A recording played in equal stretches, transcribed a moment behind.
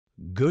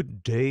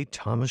Good day,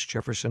 Thomas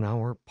Jefferson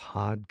Hour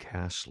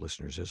podcast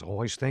listeners. As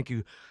always, thank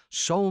you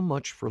so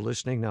much for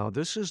listening. Now,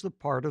 this is the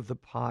part of the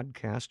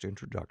podcast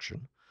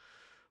introduction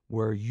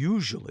where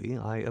usually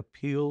I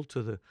appeal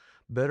to the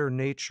better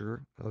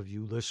nature of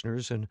you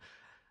listeners and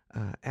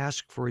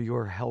ask for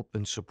your help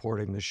in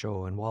supporting the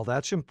show. And while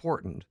that's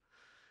important,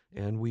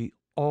 and we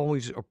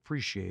always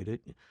appreciate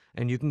it,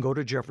 and you can go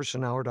to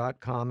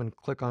jeffersonhour.com and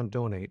click on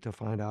donate to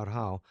find out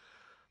how,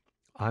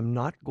 I'm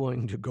not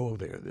going to go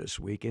there this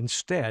week.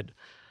 Instead,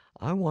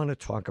 I want to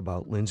talk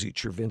about Lindsay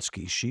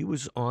Chervinsky. She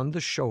was on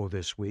the show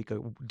this week, a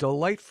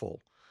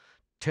delightful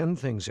 10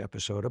 Things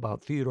episode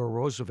about Theodore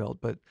Roosevelt.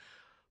 But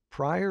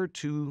prior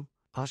to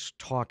us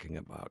talking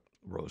about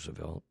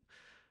Roosevelt,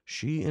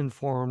 she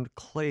informed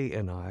Clay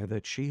and I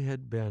that she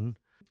had been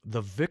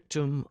the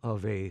victim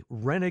of a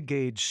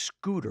renegade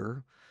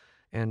scooter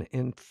and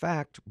in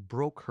fact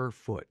broke her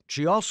foot.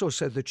 She also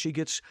said that she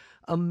gets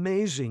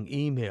amazing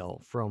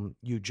email from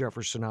you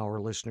Jefferson Hour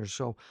listeners.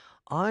 So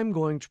I'm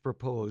going to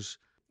propose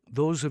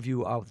those of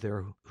you out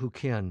there who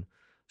can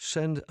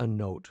send a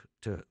note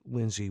to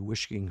Lindsay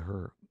wishing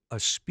her a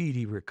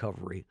speedy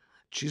recovery.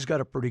 She's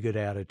got a pretty good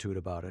attitude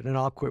about it. And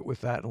I'll quit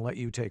with that and let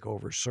you take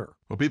over, sir.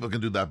 Well, people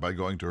can do that by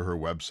going to her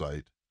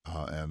website,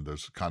 and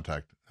there's a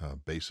contact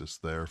basis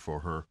there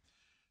for her.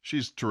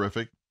 She's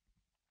terrific.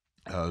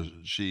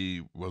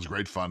 She was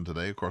great fun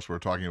today. Of course, we're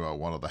talking about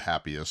one of the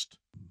happiest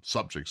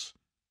subjects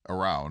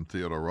around,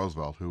 Theodore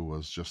Roosevelt, who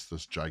was just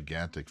this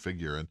gigantic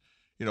figure. And,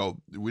 you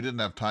know, we didn't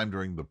have time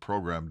during the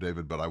program,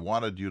 David, but I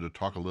wanted you to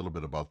talk a little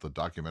bit about the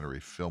documentary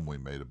film we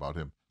made about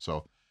him.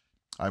 So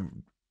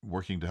I'm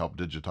working to help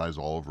digitize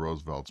all of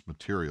Roosevelt's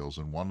materials,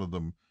 and one of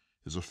them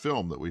is a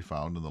film that we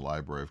found in the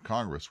Library of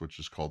Congress, which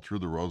is called Through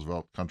the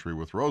Roosevelt Country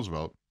with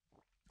Roosevelt.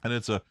 And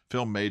it's a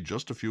film made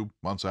just a few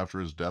months after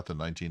his death in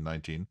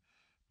 1919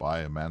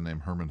 by a man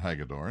named Herman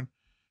Hagedorn,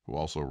 who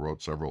also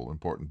wrote several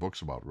important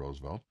books about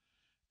Roosevelt.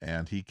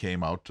 And he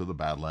came out to the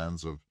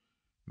Badlands of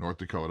North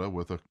Dakota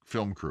with a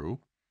film crew,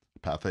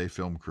 Pathé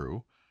film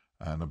crew,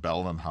 and a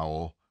Bell and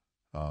Howell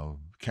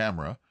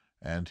camera,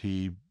 and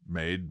he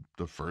made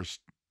the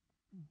first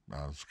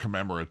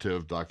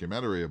commemorative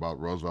documentary about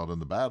Roosevelt in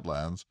the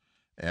Badlands,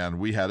 and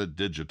we had it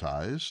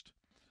digitized.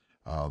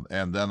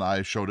 And then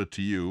I showed it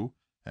to you,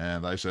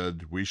 and I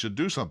said, we should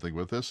do something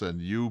with this,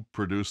 and you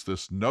produced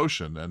this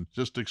notion, and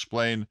just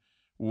explain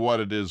what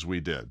it is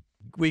we did.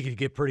 We could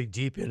get pretty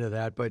deep into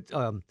that, but,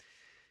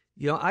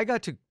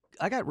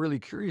 I got really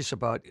curious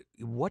about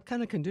what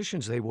kind of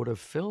conditions they would have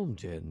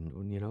filmed in,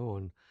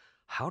 and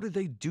how did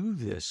they do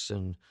this,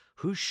 and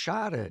who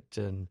shot it,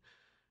 and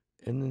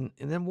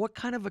then what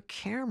kind of a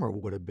camera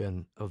would have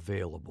been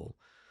available?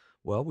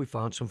 Well, we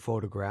found some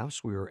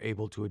photographs. We were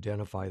able to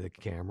identify the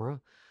camera.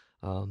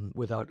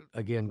 Without,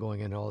 again,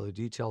 going into all the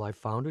detail, I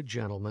found a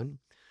gentleman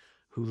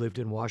who lived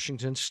in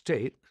Washington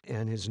State,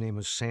 and his name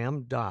was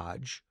Sam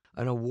Dodge,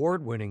 an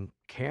award-winning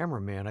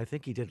cameraman. I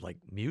think he did like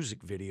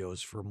music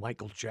videos for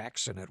Michael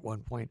Jackson at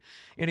one point.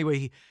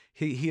 Anyway,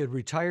 he had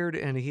retired,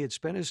 and he had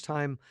spent his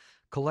time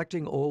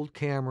collecting old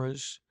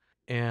cameras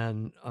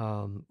and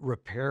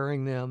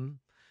repairing them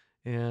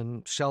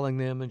and selling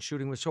them and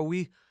shooting them. So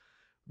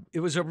it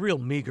was a real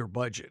meager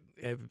budget,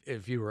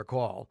 if you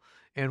recall.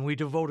 And we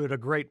devoted a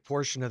great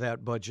portion of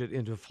that budget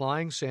into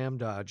flying Sam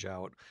Dodge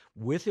out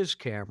with his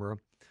camera,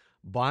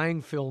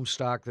 buying film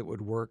stock that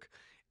would work,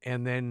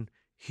 and then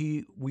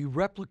we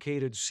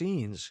replicated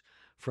scenes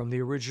from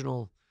the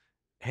original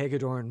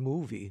Hagedorn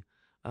movie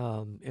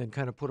and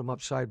kind of put them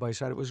up side by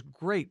side. It was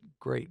great,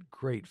 great,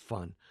 great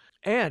fun.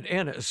 And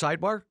a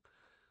sidebar,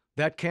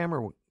 that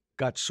camera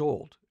got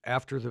sold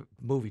after the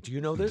movie. Do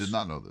you know this? Did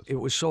not know this. It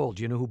was sold.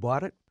 Do you know who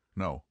bought it?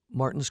 No.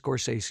 Martin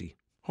Scorsese.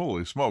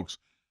 Holy smokes.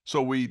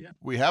 So we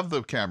have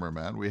the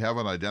cameraman. We have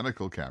an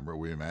identical camera.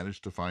 We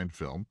managed to find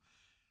film.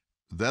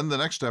 Then the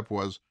next step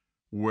was,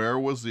 where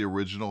was the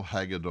original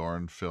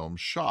Hagedorn film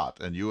shot?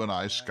 And you and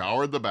I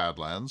scoured the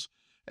Badlands,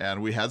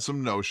 and we had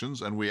some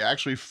notions, and we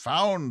actually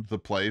found the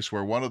place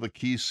where one of the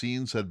key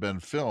scenes had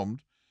been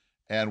filmed,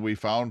 and we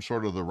found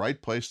sort of the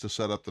right place to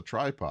set up the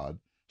tripod.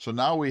 So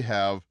now we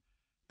have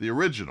the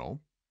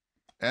original,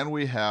 and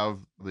we have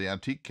the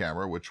antique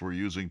camera, which we're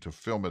using to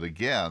film it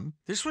again.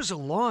 This was a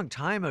long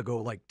time ago,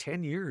 like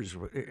 10 years.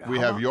 We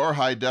have your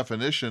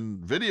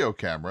high-definition video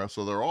camera,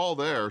 so they're all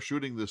there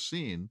shooting this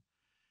scene,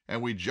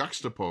 and we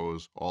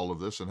juxtapose all of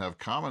this and have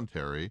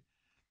commentary.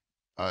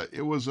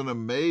 It was an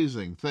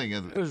amazing thing.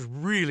 And it was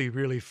really,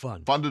 really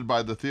fun. Funded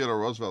by the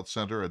Theodore Roosevelt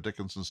Center at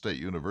Dickinson State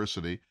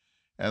University.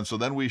 And so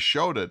then we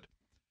showed it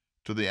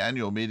to the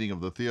annual meeting of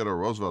the Theodore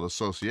Roosevelt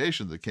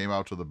Association that came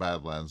out to the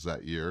Badlands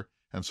that year.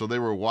 And so they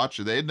were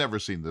watching. They had never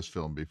seen this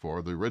film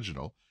before, the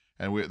original.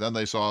 And then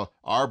they saw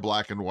our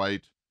black and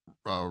white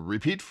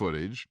repeat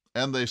footage,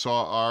 and they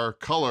saw our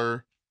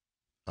color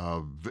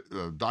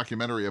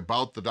documentary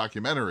about the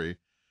documentary.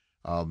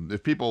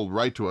 If people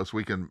write to us,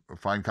 we can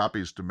find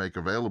copies to make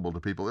available to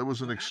people. It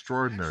was an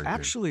extraordinary thing.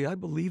 Actually, I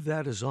believe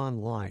that is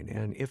online.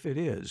 And if it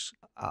is,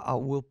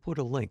 we'll put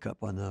a link up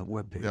on the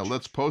Yeah, webpage.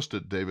 let's post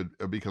it, David,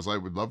 because I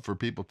would love for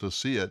people to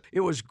see it.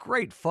 It was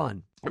great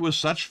fun. It was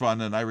such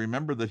fun, and I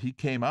remember that he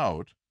came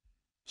out,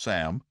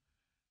 Sam,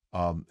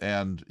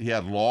 and he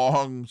had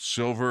long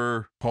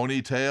silver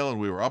ponytail, and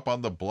we were up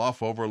on the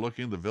bluff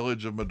overlooking the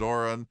village of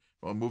Medora, and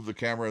I'll move the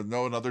camera,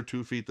 no, another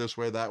 2 feet this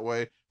way, that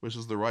way, which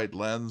is the right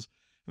lens.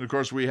 And of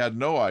course, we had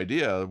no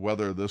idea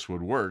whether this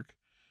would work,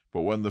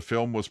 but when the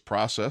film was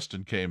processed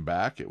and came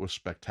back, it was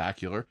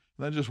spectacular.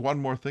 And then just one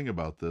more thing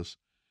about this.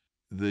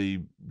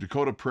 The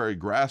Dakota Prairie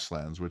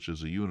Grasslands, which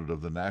is a unit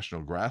of the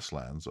National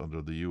Grasslands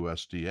under the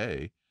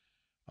USDA,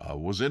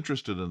 was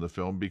interested in the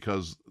film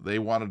because they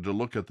wanted to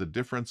look at the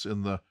difference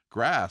in the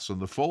grass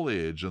and the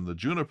foliage and the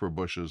juniper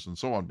bushes and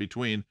so on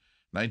between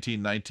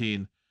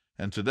 1919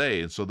 and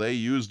today. And so they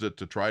used it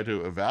to try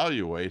to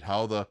evaluate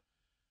how the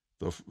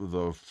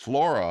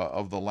flora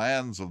of the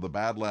lands of the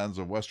Badlands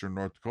of western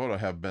North Dakota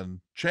have been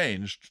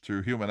changed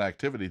through human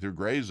activity, through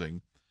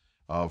grazing,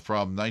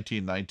 from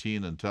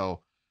 1919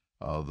 until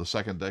the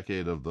second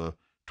decade of the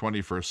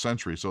 21st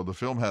century. So the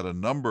film had a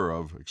number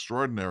of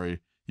extraordinary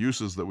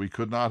uses that we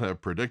could not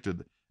have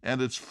predicted,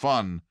 and it's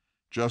fun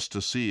just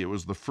to see. It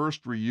was the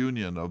first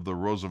reunion of the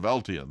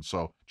Rooseveltians.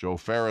 So Joe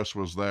Ferris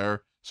was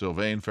there,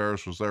 Sylvain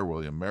Ferris was there,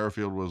 William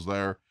Merrifield was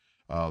there,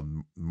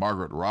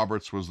 Margaret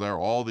Roberts was there.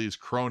 All these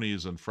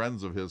cronies and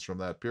friends of his from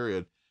that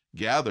period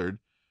gathered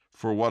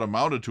for what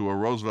amounted to a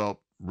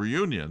Roosevelt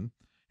reunion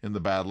in the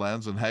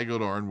Badlands, and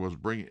Hagedorn was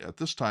bringing, at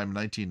this time,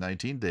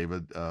 1919,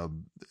 David,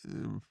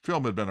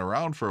 film had been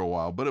around for a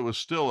while, but it was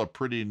still a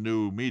pretty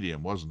new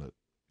medium, wasn't it?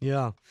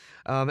 Yeah.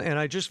 And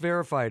I just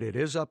verified it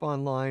is up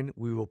online.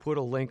 We will put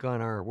a link on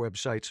our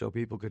website so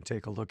people can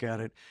take a look at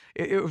it.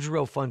 It was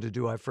real fun to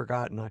do. I've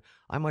forgotten.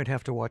 I might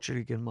have to watch it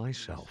again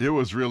myself. It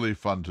was really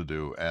fun to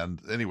do. And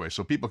anyway,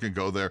 so people can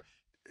go there.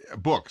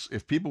 Books.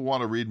 If people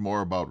want to read more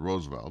about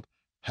Roosevelt,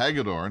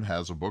 Hagedorn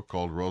has a book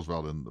called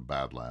Roosevelt in the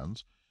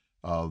Badlands.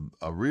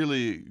 A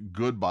really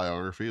good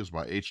biography is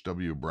by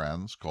H.W.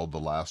 Brands called The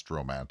Last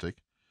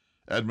Romantic.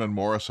 Edmund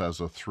Morris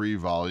has a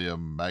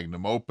 3-volume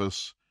magnum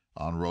opus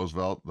on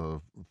Roosevelt,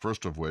 the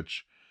first of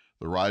which,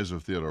 The Rise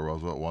of Theodore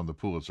Roosevelt, won the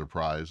Pulitzer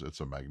Prize.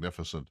 It's a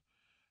magnificent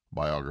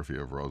biography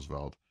of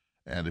Roosevelt.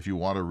 And if you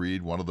want to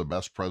read one of the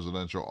best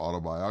presidential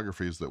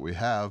autobiographies that we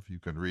have, you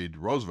can read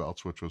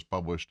Roosevelt's, which was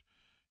published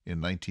in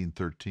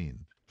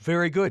 1913.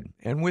 Very good.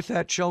 And with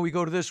that, shall we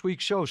go to this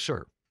week's show,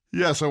 sir?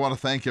 Yes, I want to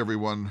thank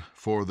everyone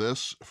for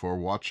this, for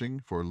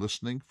watching, for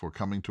listening, for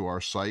coming to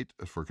our site,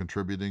 for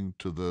contributing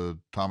to the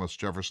Thomas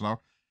Jefferson Hour.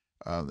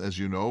 As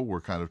you know,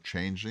 we're kind of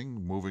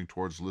changing, moving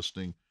towards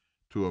listening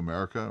to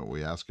America.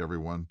 We ask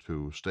everyone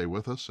to stay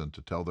with us and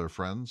to tell their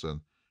friends,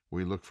 and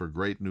we look for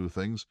great new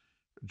things.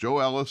 Joe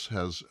Ellis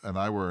and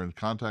I were in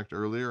contact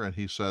earlier, and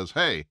he says,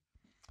 hey,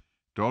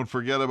 don't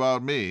forget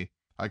about me.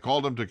 I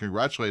called him to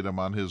congratulate him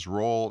on his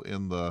role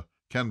in the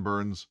Ken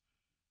Burns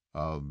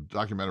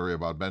documentary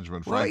about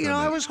Benjamin Franklin. Well,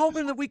 I was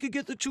hoping that we could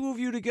get the two of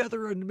you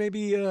together and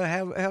maybe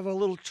have a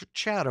little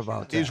chat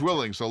about that. He's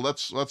willing, so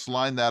let's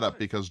line that up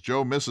because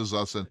Joe misses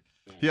us, and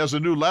he has a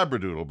new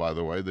Labradoodle, by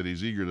the way, that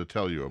he's eager to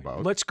tell you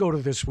about. Let's go to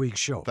this week's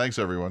show. Thanks,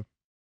 everyone.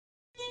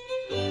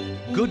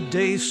 Good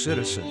day,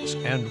 citizens,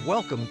 and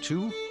welcome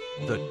to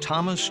the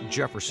Thomas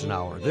Jefferson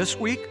Hour. This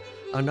week,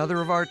 another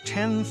of our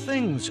 10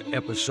 Things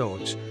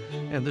episodes,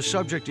 and the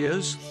subject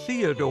is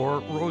Theodore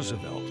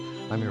Roosevelt.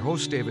 I'm your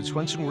host, David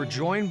Swenson. We're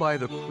joined by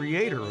the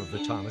creator of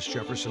the Thomas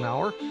Jefferson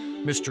Hour,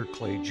 Mr.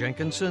 Clay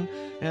Jenkinson,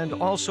 and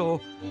also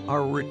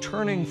our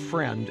returning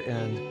friend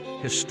and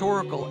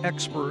historical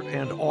expert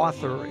and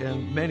author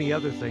and many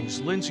other things,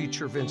 Lindsay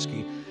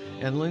Chervinsky.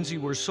 And Lindsay,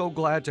 we're so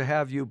glad to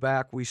have you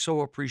back. We so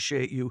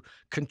appreciate you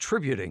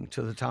contributing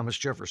to the Thomas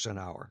Jefferson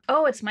Hour.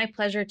 Oh, it's my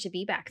pleasure to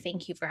be back.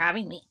 Thank you for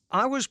having me.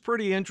 I was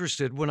pretty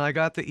interested when I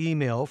got the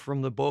email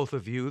from the both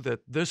of you that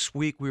this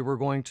week we were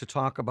going to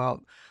talk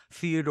about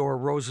Theodore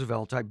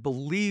Roosevelt. I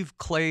believe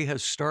Clay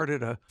has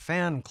started a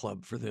fan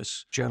club for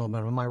this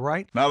gentleman. Am I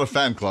right? Not a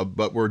fan club,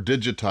 but we're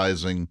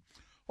digitizing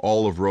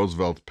all of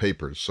Roosevelt's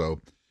papers. So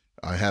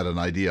I had an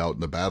idea out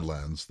in the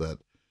Badlands that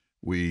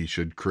we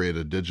should create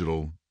a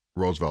digital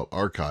Roosevelt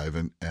archive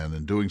and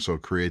in doing so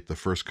create the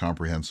first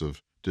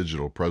comprehensive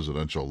digital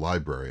presidential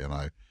library. And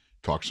I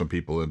talked some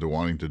people into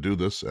wanting to do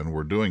this, and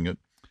we're doing it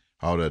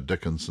out at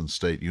Dickinson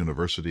State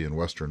University in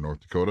western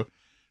North Dakota.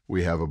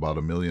 We have about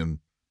 1 million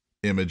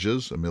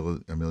images, a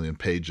million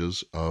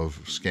pages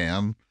of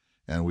scan,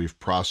 and we've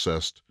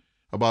processed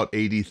about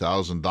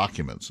 80,000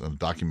 documents. And a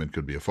document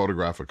could be a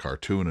photograph, a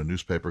cartoon, a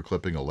newspaper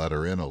clipping, a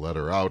letter in, a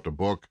letter out, a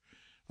book,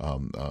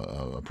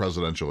 a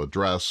presidential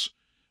address,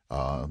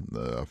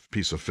 a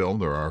piece of film,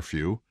 there are a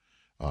few,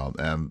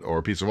 or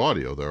a piece of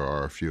audio, there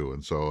are a few.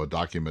 And so a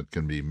document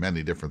can be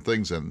many different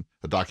things, and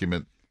a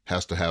document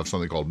has to have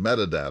something called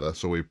metadata.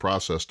 So we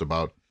processed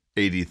about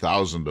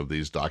 80,000 of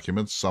these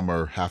documents. Some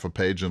are half a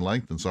page in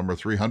length, and some are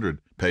 300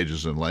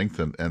 pages in length.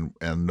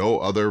 And no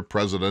other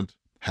president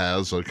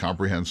has a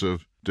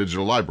comprehensive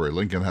digital library.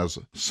 Lincoln has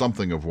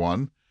something of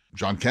one.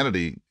 John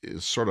Kennedy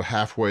is sort of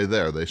halfway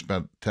there. They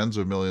spent tens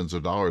of millions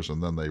of dollars,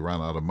 and then they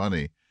ran out of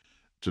money.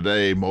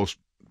 Today, most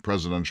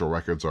presidential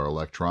records are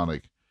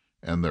electronic,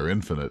 and they're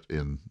infinite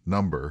in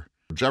number.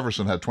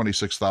 Jefferson had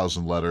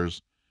 26,000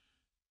 letters.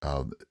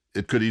 Uh,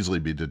 it could easily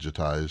be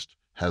digitized,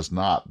 has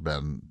not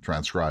been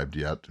transcribed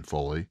yet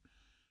fully.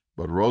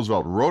 But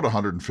Roosevelt wrote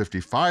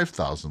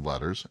 155,000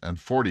 letters and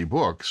 40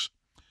 books.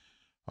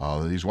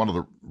 He's one of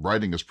the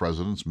writingest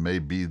presidents,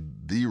 maybe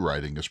the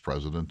writingest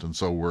president, and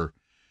so we're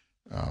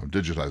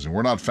digitizing.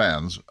 We're not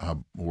fans,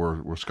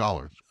 we're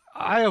scholars.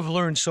 I have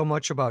learned so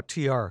much about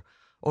TR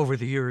over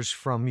the years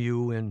from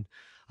you, and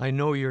I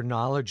know your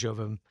knowledge of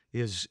him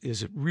is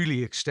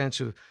really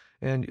extensive.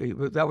 And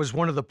that was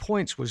one of the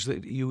points, was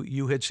that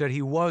you had said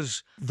he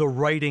was the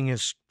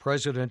writingest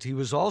president. He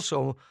was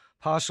also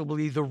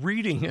possibly the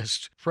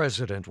readingest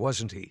president,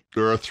 wasn't he?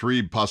 There are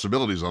three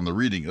possibilities on the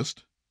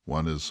readingest.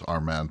 One is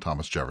our man,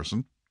 Thomas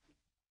Jefferson.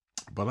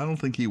 But I don't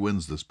think he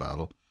wins this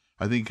battle.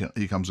 I think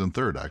he comes in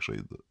third,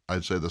 actually.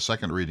 I'd say the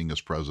second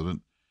readingest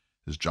president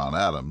is John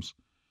Adams,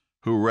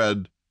 who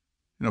read,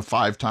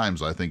 5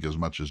 times, I think, as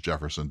much as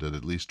Jefferson did,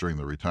 at least during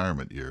the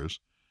retirement years.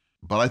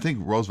 But I think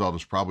Roosevelt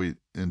is probably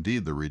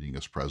indeed the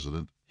readingest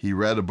president. He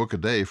read a book a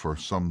day for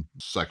some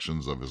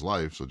sections of his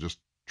life, so just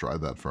try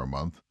that for a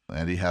month.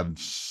 And he had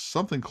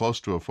something close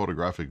to a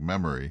photographic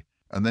memory.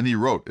 And then he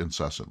wrote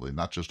incessantly,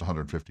 not just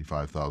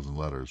 155,000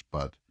 letters,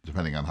 but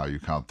depending on how you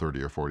count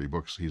 30 or 40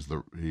 books,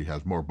 he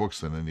has more books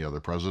than any other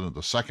president.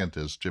 The second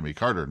is Jimmy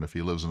Carter, and if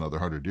he lives another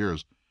 100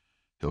 years,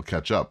 he'll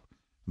catch up.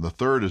 And the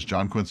third is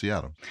John Quincy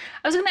Adams.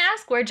 I was going to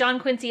ask where John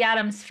Quincy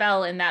Adams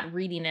fell in that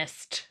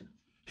readingest.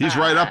 He's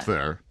right up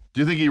there. Do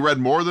you think he read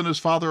more than his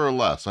father or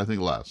less? I think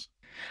less.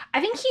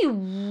 I think he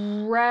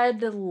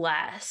read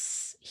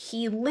less.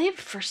 He lived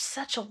for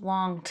such a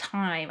long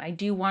time. I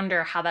do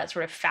wonder how that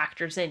sort of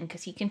factors in,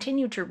 because he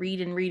continued to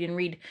read and read and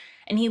read.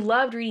 And he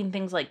loved reading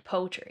things like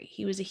poetry.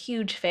 He was a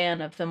huge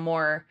fan of the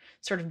more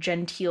sort of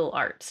genteel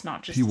arts,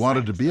 not just He the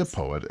wanted to be a sciences.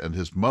 poet, and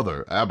his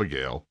mother,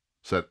 Abigail,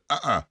 said,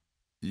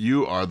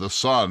 you are the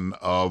son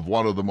of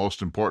one of the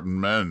most important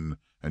men,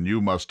 and you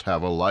must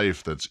have a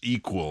life that's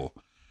equal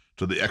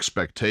to the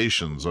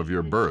expectations of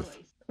your birth.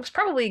 It was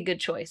probably a good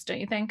choice, don't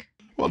you think?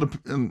 Well,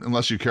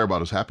 unless you care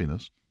about his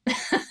happiness.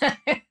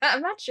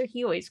 I'm not sure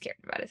he always cared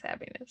about his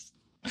happiness.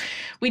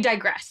 We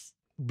digress.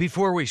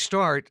 Before we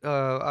start,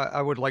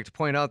 I would like to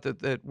point out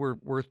that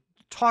we're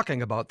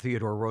talking about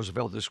Theodore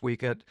Roosevelt this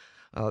week at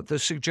the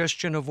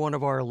suggestion of one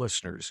of our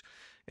listeners.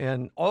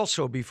 And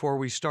also, before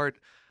we start,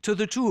 to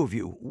the two of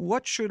you,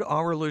 what should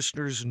our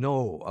listeners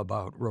know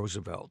about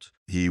Roosevelt?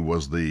 He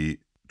was the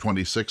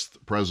 26th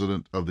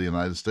president of the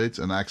United States,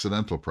 an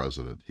accidental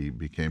president. He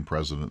became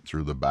president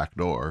through the back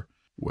door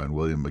when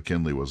William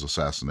McKinley was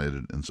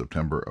assassinated in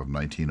September of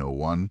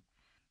 1901.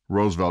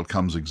 Roosevelt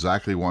comes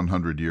exactly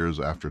 100 years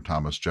after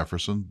Thomas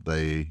Jefferson.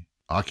 They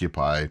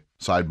occupy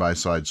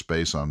side-by-side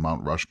space on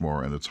Mount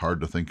Rushmore, and it's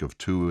hard to think of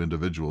two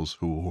individuals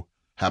who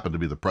happen to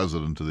be the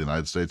president of the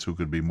United States who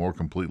could be more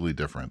completely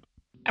different.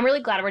 I'm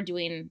really glad we're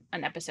doing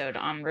an episode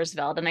on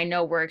Roosevelt, and I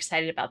know we're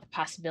excited about the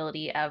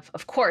possibility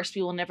of course,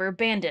 we will never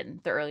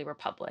abandon the early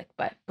republic,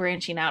 but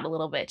branching out a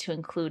little bit to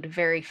include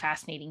very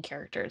fascinating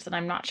characters. And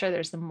I'm not sure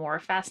there's a more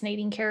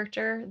fascinating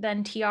character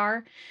than TR.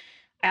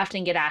 I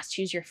often get asked,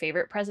 who's your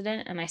favorite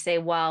president? And I say,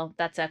 well,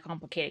 that's a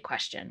complicated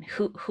question.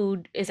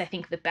 Who is, I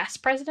think, the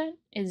best president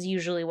is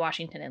usually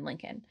Washington and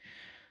Lincoln.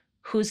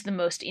 Who's the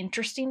most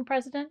interesting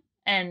president?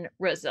 And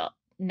Roosevelt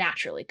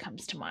naturally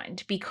comes to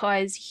mind,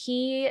 because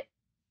he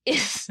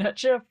is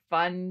such a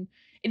fun.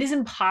 It is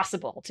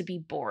impossible to be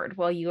bored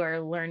while you are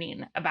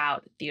learning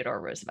about Theodore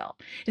Roosevelt.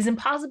 It is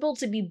impossible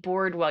to be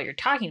bored while you're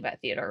talking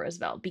about Theodore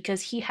Roosevelt,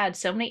 because he had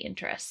so many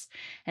interests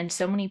and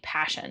so many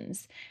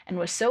passions and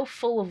was so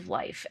full of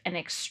life and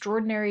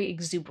extraordinary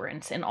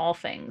exuberance in all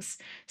things,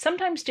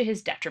 sometimes to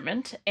his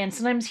detriment, and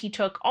sometimes he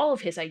took all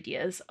of his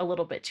ideas a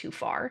little bit too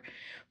far.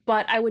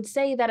 But I would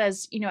say that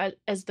as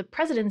the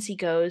presidency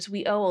goes,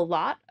 we owe a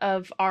lot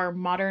of our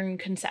modern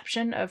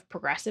conception of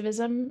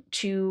progressivism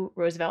to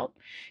Roosevelt.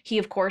 He,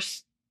 of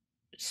course,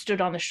 stood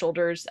on the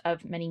shoulders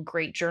of many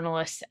great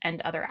journalists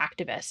and other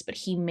activists, but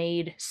he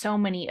made so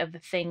many of the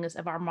things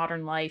of our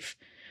modern life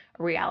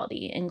a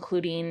reality,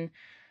 including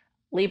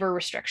labor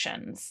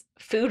restrictions,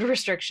 food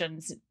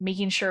restrictions,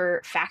 making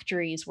sure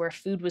factories where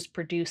food was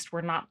produced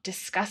were not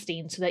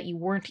disgusting so that you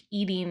weren't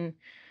eating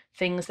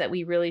things that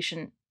we really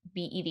shouldn't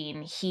be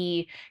eating.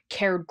 He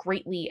cared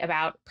greatly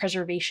about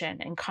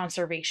preservation and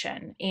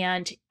conservation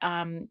and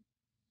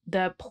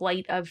the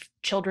plight of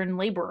children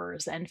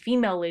laborers and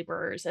female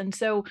laborers. And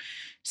so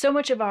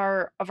much of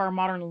our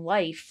modern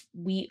life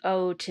we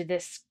owe to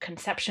this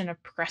conception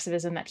of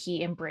progressivism that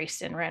he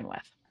embraced and ran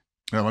with.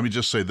 Now, let me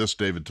just say this,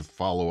 David, to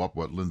follow up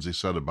what Lindsay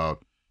said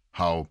about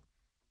how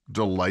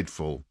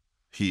delightful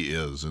he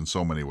is in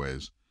so many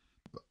ways.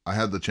 I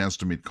had the chance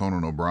to meet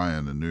Conan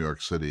O'Brien in New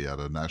York City at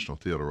a National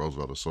Theodore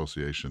Roosevelt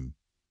Association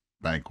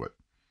banquet.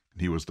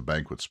 He was the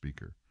banquet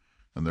speaker.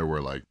 And there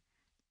were like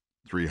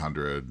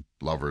 300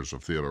 lovers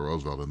of Theodore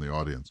Roosevelt in the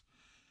audience.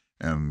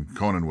 And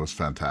Conan was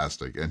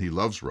fantastic, and he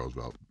loves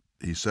Roosevelt.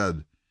 He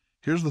said,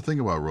 here's the thing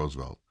about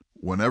Roosevelt.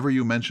 Whenever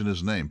you mention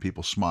his name,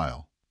 people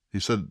smile. He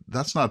said,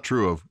 that's not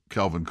true of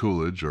Calvin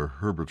Coolidge or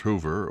Herbert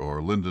Hoover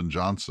or Lyndon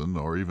Johnson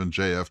or even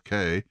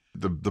JFK.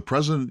 The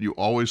president you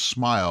always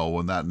smile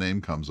when that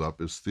name comes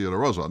up is Theodore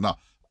Roosevelt. Now,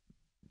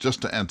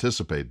 just to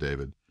anticipate,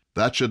 David,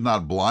 that should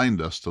not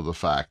blind us to the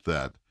fact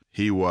that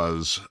he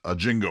was a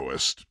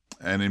jingoist,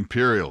 an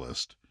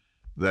imperialist,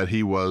 that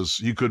he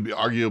could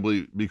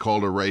arguably be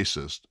called a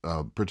racist,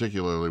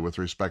 particularly with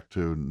respect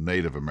to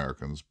Native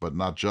Americans, but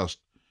not just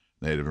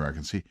Native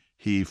Americans.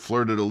 He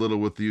flirted a little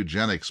with the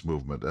eugenics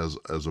movement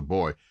as a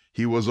boy.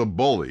 He was a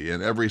bully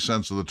in every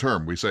sense of the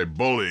term. We say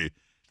bully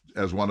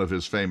as one of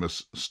his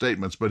famous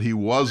statements, but he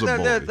was a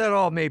bully. That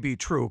all may be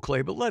true,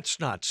 Clay, but let's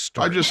not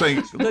start. I'm just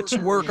saying, let's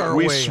work our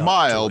way we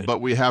smile, up to it.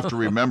 but we have to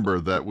remember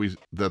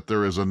that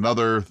there is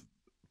another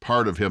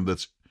part of him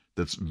that's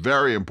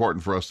very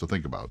important for us to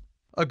think about.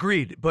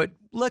 Agreed, but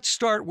let's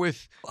start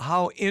with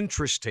how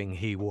interesting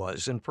he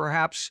was, and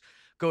perhaps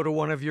go to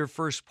one of your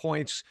first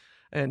points,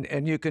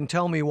 and you can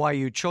tell me why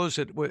you chose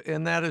it,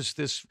 and that is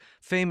this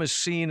famous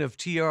scene of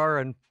TR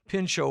and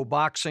Pinchot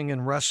boxing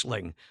and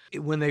wrestling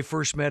when they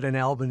first met in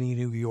Albany,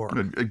 New York.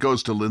 It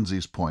goes to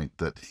Lindsay's point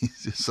that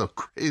he's just so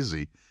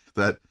crazy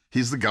that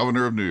he's the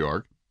governor of New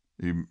York.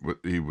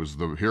 He was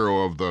the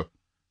hero of the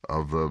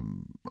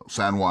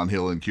San Juan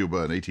Hill in Cuba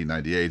in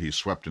 1898. He's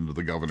swept into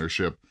the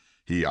governorship.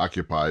 He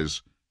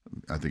occupies,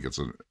 I think it's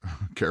a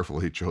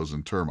carefully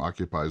chosen term,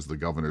 occupies the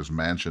governor's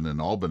mansion in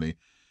Albany.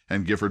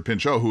 And Gifford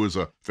Pinchot, who is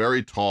a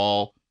very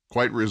tall,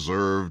 quite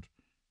reserved,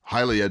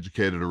 highly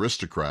educated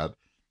aristocrat,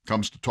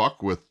 comes to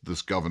talk with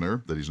this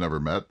governor that he's never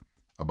met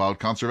about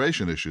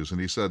conservation issues. And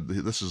he said,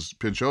 this is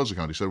Pinchot's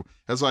account. He said,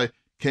 as I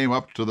came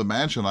up to the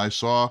mansion, I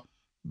saw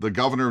the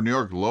governor of New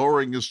York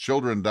lowering his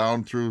children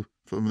down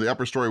from the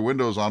upper story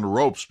windows on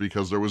ropes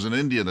because there was an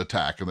Indian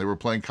attack and they were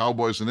playing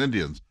cowboys and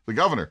Indians. The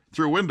governor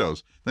through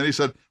windows. Then he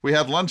said, we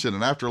had luncheon.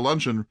 And after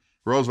luncheon,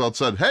 Roosevelt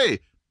said, hey,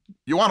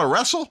 you want to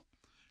wrestle?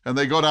 And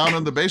they go down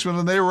in the basement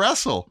and they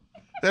wrestle.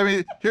 I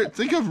mean, here,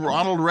 think of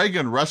Ronald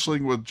Reagan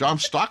wrestling with John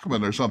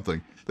Stockman or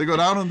something. They go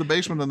down in the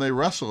basement and they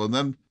wrestle and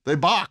then they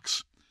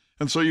box.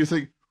 And so you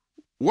think,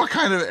 what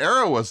kind of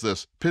era was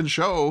this?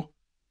 Pinchot,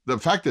 the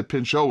fact that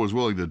Pinchot was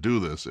willing to do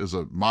this is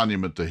a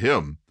monument to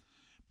him.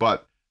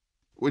 But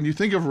when you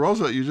think of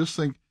Roosevelt, you just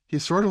think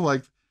he's sort of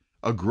like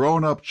a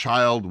grown-up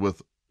child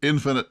with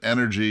infinite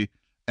energy,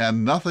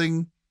 and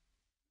nothing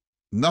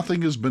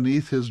is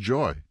beneath his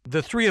joy.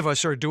 The three of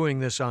us are doing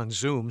this on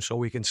Zoom so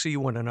we can see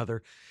one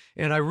another.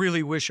 And I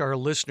really wish our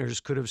listeners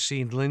could have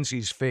seen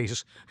Lindsay's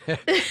face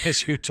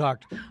as you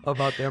talked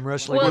about them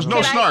wrestling. Well, it was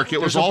no snark.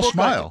 It was all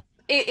smile.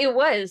 It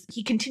was.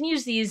 He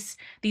continues these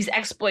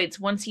exploits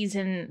once he's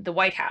in the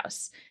White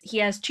House. He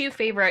has two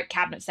favorite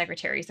cabinet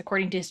secretaries,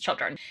 according to his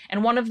children.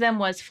 And one of them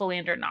was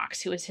Philander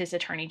Knox, who was his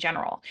attorney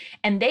general.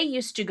 And they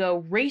used to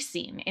go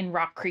racing in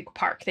Rock Creek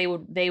Park.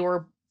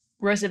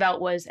 Roosevelt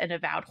was an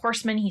avowed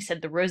horseman. He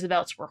said the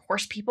Roosevelts were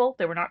horse people.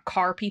 They were not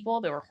car people.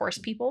 They were horse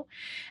people.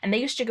 And they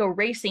used to go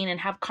racing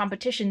and have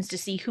competitions to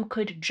see who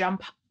could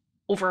jump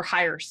over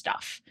higher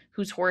stuff,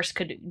 whose horse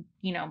could,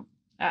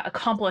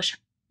 accomplish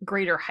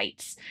greater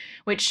heights,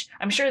 which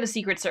I'm sure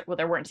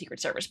there weren't Secret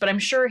Service, but I'm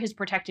sure his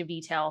protective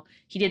detail,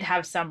 he did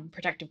have some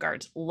protective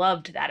guards,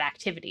 loved that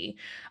activity.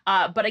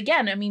 But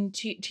again, I mean,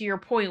 to your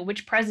point,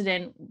 which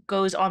president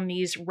goes on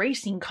these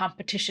racing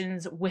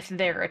competitions with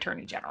their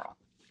attorney general?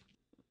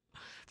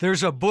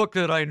 There's a book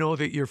that I know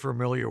that you're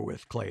familiar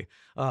with, Clay,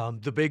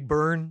 The Big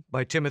Burn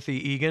by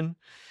Timothy Egan.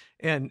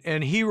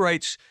 And he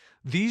writes,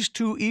 these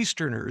two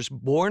Easterners,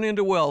 born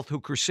into wealth, who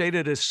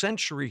crusaded a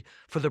century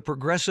for the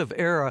progressive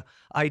era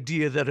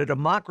idea that a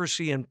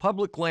democracy and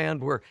public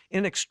land were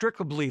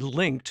inextricably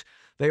linked.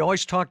 They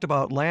always talked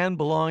about land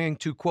belonging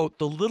to, quote,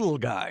 the little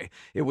guy.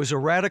 It was a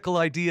radical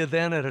idea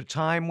then at a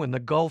time when the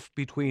gulf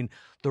between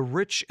the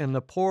rich and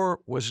the poor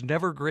was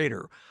never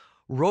greater.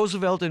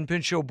 Roosevelt and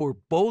Pinchot were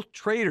both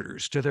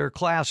traitors to their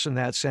class in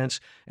that sense,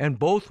 and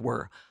both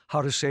were,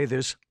 how to say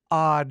this,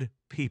 odd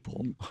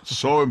people.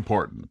 So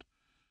important.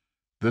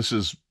 This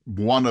is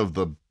one of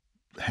the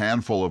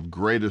handful of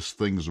greatest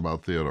things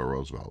about Theodore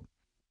Roosevelt.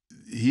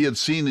 He had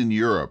seen in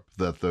Europe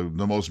that the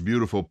most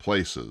beautiful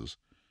places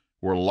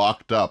were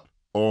locked up,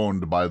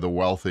 owned by the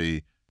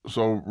wealthy.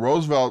 So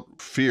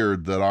Roosevelt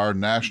feared that our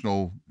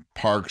national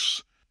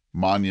parks,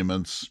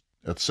 monuments,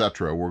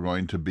 etc., were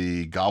going to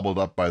be gobbled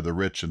up by the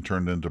rich and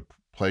turned into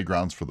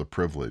playgrounds for the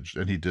privileged.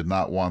 And he did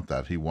not want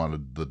that. He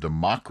wanted the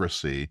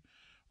democracy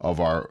of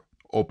our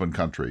open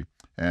country.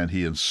 And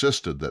he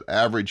insisted that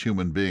average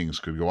human beings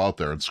could go out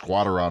there and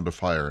squat around a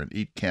fire and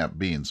eat camp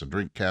beans and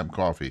drink camp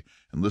coffee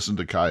and listen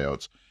to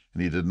coyotes.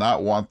 And he did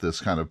not want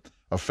this kind of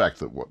effect,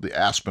 the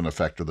Aspen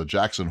effect or the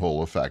Jackson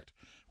Hole effect,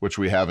 which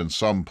we have in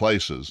some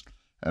places.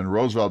 And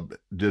Roosevelt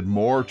did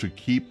more to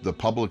keep the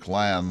public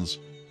lands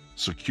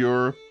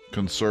secure,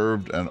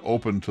 conserved, and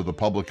open to the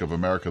public of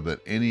America than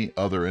any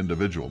other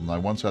individual. And I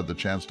once had the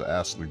chance to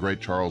ask the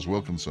great Charles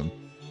Wilkinson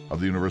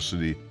of the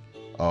University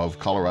of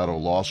Colorado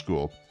Law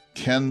School,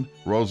 can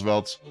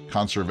Roosevelt's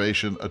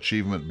conservation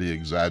achievement be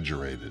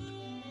exaggerated?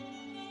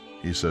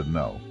 He said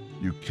no.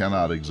 You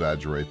cannot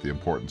exaggerate the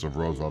importance of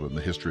Roosevelt in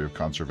the history of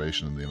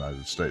conservation in the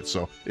United States.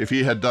 So if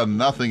he had done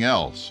nothing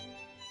else,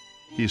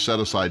 he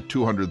set aside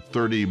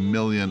 230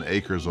 million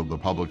acres of the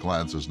public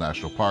lands as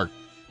national park,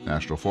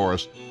 national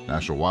forest,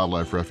 national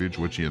wildlife refuge,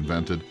 which he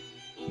invented,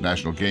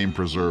 national game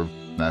preserve,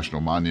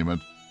 national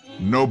monument.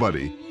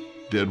 Nobody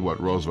did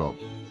what Roosevelt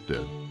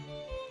did.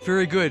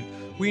 Very good.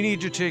 We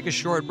need to take a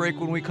short break.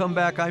 When we come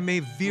back, I may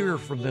veer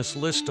from this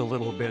list a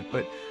little bit,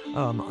 but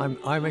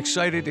I'm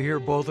excited to hear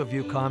both of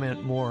you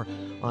comment more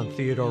on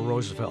Theodore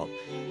Roosevelt.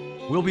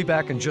 We'll be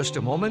back in just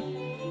a moment.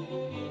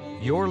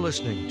 You're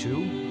listening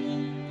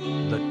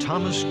to the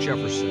Thomas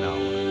Jefferson Hour.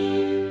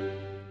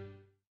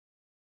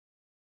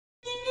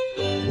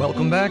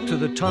 Welcome back to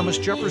the Thomas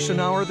Jefferson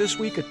Hour. This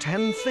week, a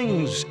 10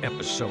 Things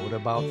episode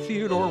about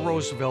Theodore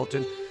Roosevelt.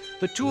 And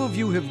the two of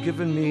you have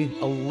given me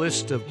a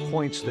list of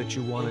points that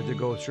you wanted to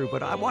go through,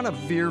 but I want to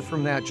veer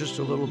from that just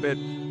a little bit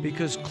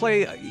because,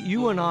 Clay,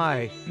 you and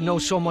I know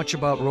so much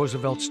about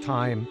Roosevelt's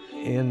time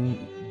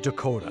in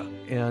Dakota,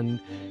 and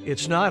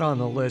it's not on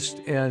the list.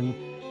 And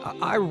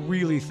I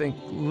really think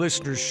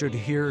listeners should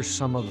hear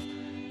some of,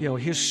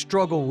 his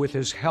struggle with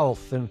his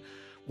health and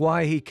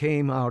why he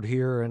came out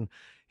here and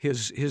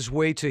his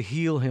way to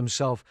heal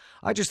himself.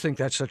 I just think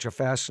that's such a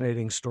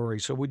fascinating story.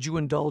 So would you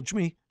indulge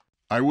me?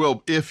 I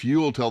will, if you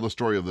will tell the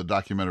story of the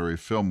documentary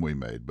film we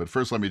made. But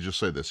first, let me just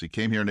say this. He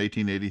came here in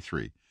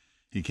 1883.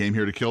 He came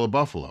here to kill a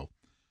buffalo.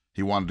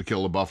 He wanted to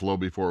kill a buffalo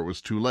before it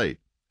was too late.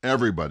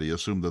 Everybody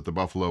assumed that the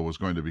buffalo was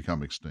going to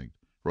become extinct.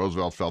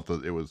 Roosevelt felt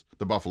that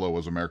the buffalo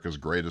was America's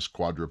greatest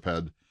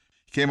quadruped.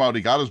 He came out,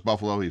 he got his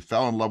buffalo, he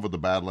fell in love with the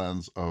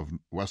Badlands of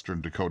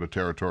Western Dakota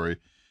Territory.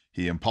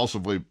 He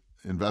impulsively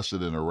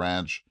invested in a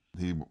ranch.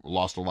 He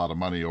lost a lot of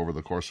money over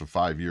the course of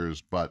 5 years,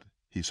 but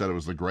he said it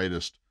was the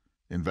greatest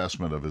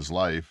investment of his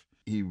life.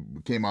 He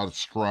came out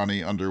scrawny,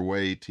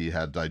 underweight. He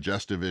had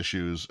digestive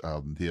issues.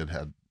 He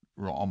had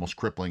almost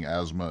crippling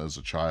asthma as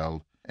a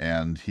child.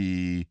 And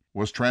he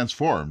was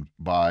transformed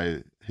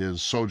by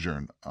his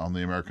sojourn on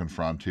the American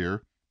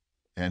frontier.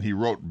 And he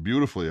wrote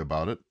beautifully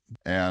about it.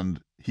 And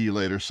he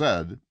later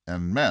said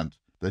and meant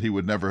that he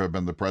would never have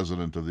been the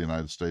president of the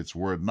United States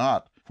were it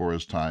not for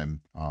his time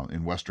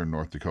in western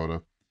North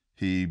Dakota.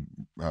 He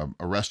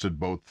arrested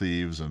boat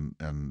thieves and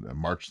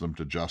marched them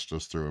to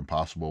justice through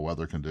impossible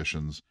weather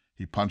conditions.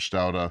 He punched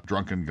out a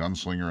drunken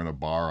gunslinger in a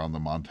bar on the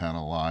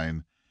Montana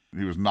line.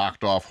 He was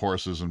knocked off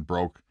horses and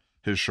broke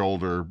his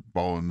shoulder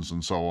bones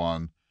and so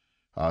on.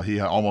 He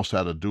almost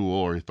had a duel,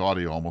 or he thought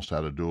he almost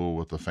had a duel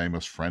with the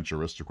famous French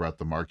aristocrat,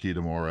 the Marquis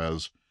de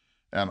Morez,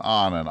 and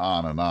on and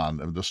on and on.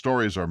 And the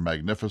stories are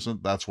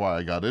magnificent. That's why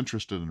I got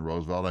interested in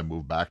Roosevelt. I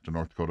moved back to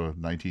North Dakota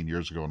 19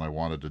 years ago, and I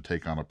wanted to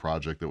take on a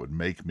project that would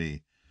make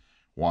me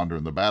wander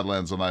in the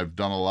Badlands, and I've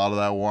done a lot of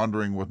that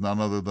wandering with none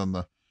other than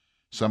the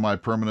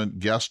semi-permanent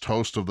guest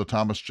host of the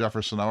Thomas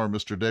Jefferson Hour,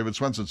 Mr. David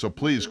Swenson. So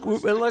please.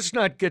 Well, let's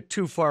not get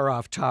too far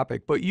off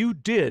topic, but you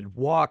did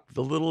walk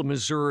the Little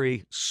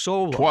Missouri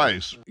solo.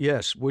 Twice.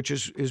 Yes, which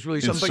is really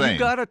something. Insane.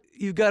 But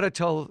you gotta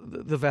tell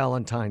the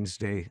Valentine's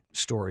Day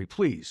story,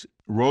 please.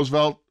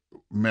 Roosevelt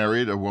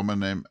married a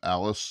woman named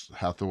Alice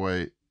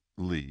Hathaway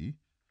Lee.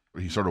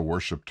 He sort of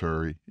worshipped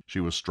her. She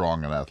was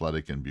strong and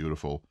athletic and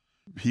beautiful.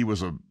 He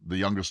was the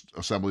youngest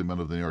assemblyman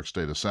of the New York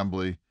State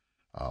Assembly.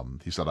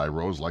 He said, I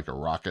rose like a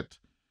rocket.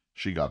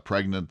 She got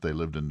pregnant. They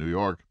lived in New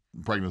York.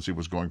 Pregnancy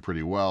was going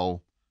pretty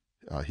well.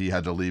 He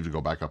had to leave to go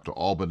back up to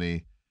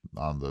Albany.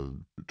 On the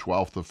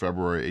 12th of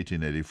February,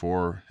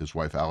 1884, his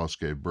wife Alice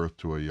gave birth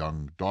to a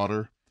young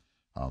daughter,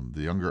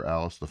 the younger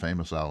Alice, the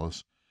famous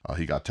Alice.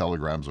 He got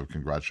telegrams of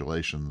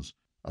congratulations.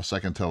 A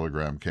second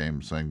telegram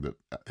came saying that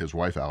his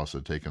wife Alice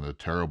had taken a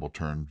terrible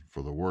turn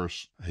for the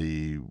worse.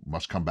 He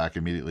must come back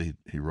immediately.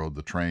 He rode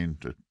the train.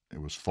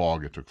 It was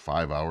fog. It took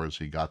 5 hours.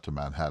 He got to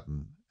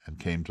Manhattan and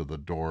came to the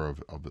door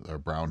of their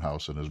brown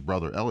house, and his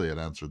brother Elliot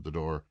answered the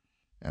door.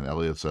 And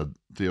Elliot said,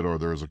 Theodore,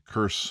 there is a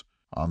curse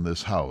on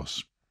this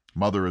house.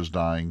 Mother is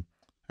dying,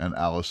 and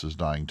Alice is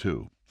dying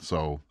too.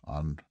 So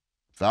on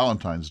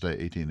Valentine's Day,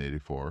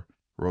 1884,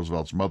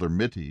 Roosevelt's mother,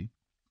 Mittie,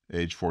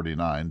 age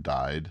 49,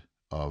 died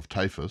of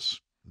typhus.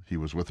 He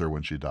was with her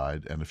when she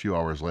died, and a few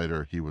hours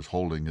later, he was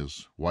holding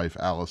his wife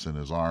Alice in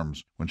his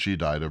arms when she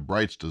died of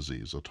Bright's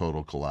disease, a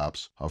total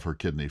collapse of her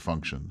kidney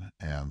function.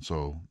 And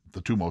so the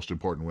two most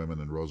important women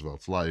in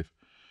Roosevelt's life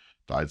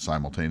died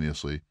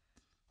simultaneously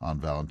on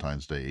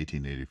Valentine's Day,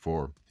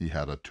 1884. He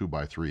had a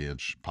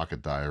 2x3-inch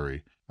pocket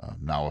diary,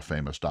 now a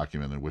famous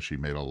document in which he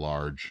made a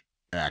large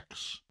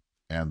X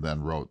and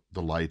then wrote,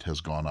 "The light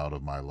has gone out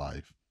of my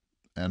life,"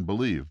 and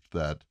believed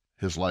that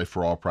his life,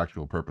 for all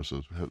practical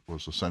purposes,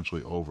 was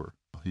essentially over.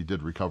 He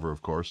did recover,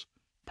 of course,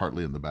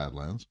 partly in the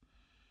Badlands,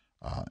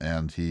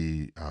 and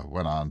he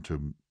went on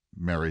to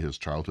marry his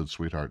childhood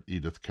sweetheart,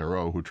 Edith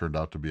Caro, who turned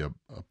out to be a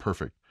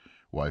perfect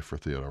wife for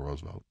Theodore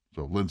Roosevelt.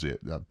 So, Lindsay,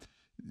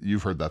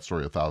 you've heard that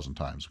story 1,000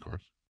 times, of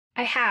course.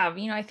 I have.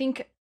 I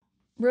think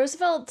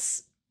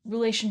Roosevelt's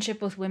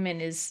relationship with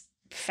women is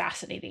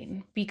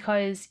fascinating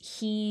because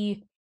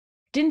he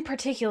didn't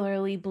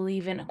particularly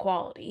believe in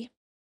equality.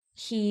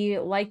 He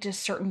liked a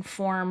certain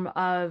form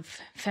of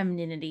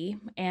femininity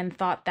and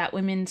thought that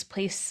women's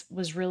place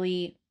was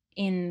really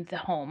in the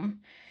home.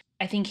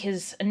 I think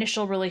his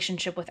initial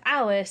relationship with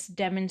Alice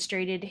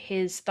demonstrated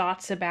his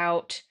thoughts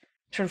about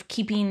sort of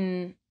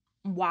keeping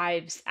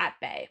wives at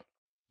bay,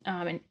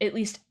 and at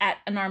least at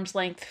an arm's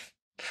length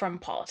from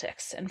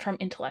politics and from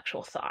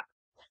intellectual thought.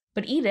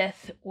 But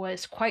Edith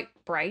was quite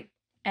bright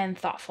and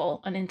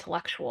thoughtful and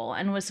intellectual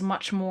and was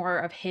much more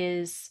of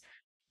his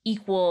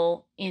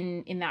equal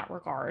in that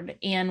regard.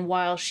 And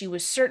while she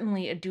was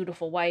certainly a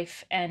dutiful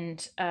wife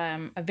and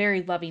a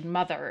very loving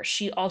mother,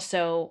 she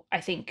also, I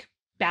think,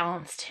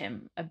 balanced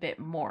him a bit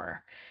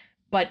more.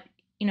 But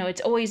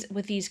it's always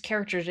with these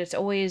characters, it's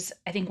always,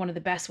 I think, one of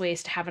the best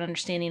ways to have an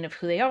understanding of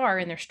who they are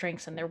and their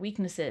strengths and their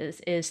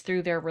weaknesses is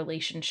through their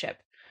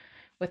relationship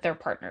with their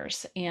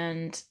partners.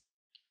 And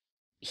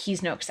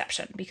he's no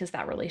exception because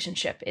that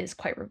relationship is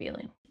quite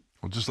revealing.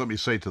 Well, just let me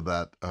say to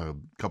that a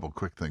couple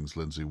quick things,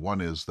 Lindsay.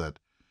 One is that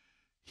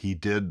he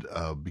did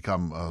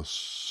become a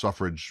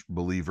suffrage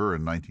believer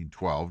in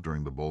 1912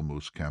 during the Bull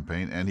Moose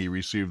campaign, and he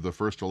received the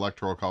first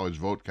electoral college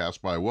vote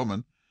cast by a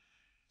woman,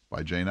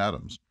 by Jane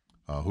Addams,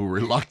 who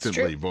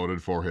reluctantly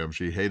voted for him.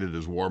 She hated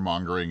his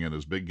warmongering and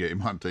his big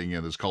game hunting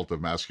and his cult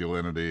of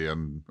masculinity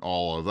and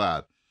all of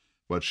that.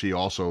 But she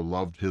also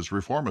loved his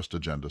reformist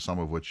agenda, some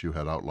of which you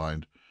had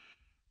outlined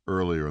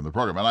earlier in the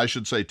program. And I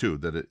should say, too,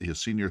 that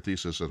his senior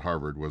thesis at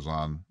Harvard was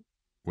on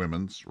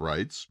women's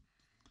rights.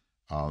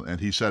 And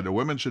he said a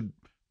woman should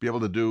be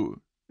able to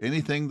do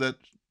anything that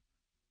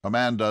a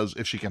man does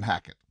if she can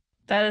hack it.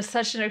 That is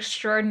such an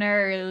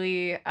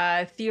extraordinarily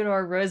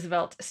Theodore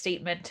Roosevelt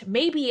statement.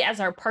 Maybe as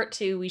our part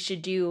 2, we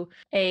should do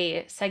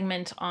a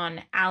segment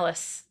on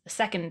Alice, the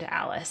second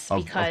Alice,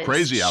 because of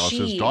Crazy Alice,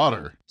 his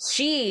daughter.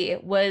 She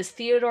was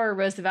Theodore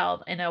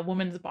Roosevelt in a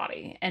woman's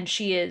body, and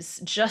she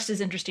is just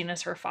as interesting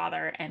as her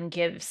father and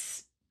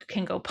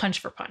can go punch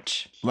for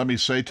punch. Let me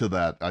say to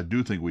that, I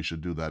do think we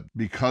should do that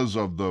because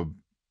of the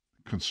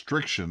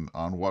constriction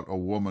on what a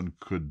woman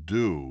could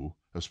do,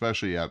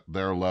 especially at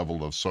their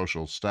level of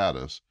social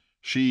status.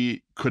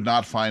 She could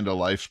not find a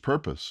life's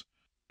purpose.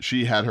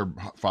 She had her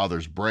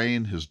father's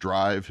brain, his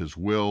drive, his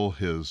will,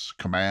 his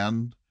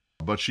command,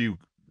 but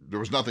there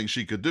was nothing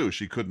she could do.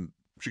 She could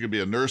be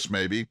a nurse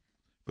maybe,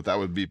 but that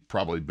would be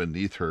probably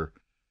beneath her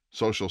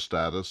social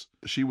status.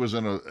 She was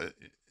in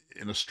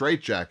a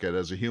straitjacket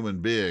as a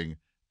human being,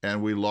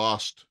 and we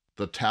lost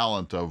the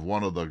talent of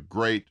one of the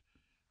great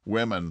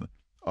women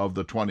of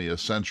the 20th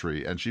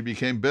century, and she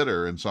became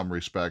bitter in some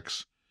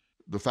respects.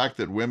 The fact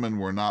that women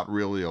were not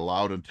really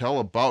allowed until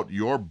about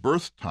your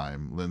birth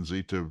time,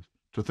 Lindsay, to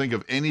think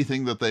of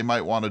anything that they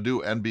might want to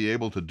do and be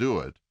able to do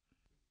it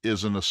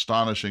is an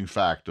astonishing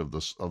fact of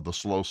the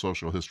slow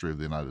social history of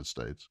the United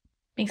States.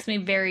 Makes me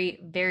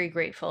very, very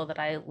grateful that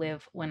I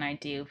live when I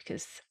do,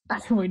 because I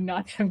would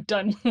not have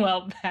done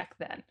well back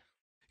then.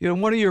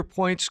 One of your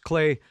points,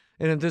 Clay,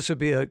 and this would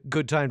be a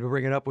good time to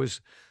bring it up, was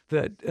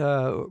that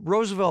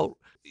Roosevelt,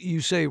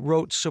 you say,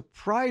 wrote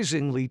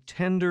surprisingly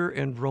tender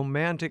and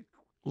romantic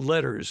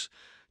letters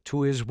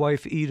to his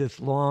wife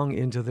Edith long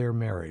into their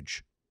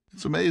marriage.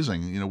 It's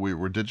amazing. We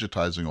were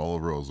digitizing all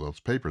of Roosevelt's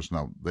papers.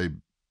 Now,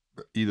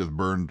 Edith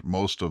burned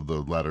most of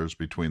the letters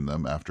between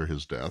them after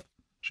his death.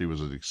 She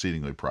was an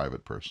exceedingly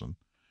private person,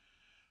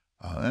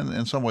 and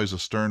in some ways a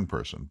stern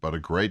person, but a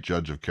great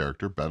judge of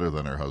character, better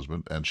than her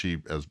husband. And she,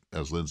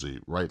 as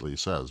Lindsay rightly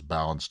says,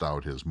 balanced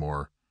out his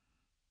more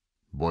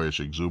boyish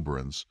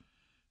exuberance.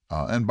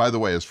 And by the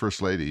way, as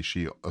First Lady,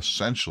 she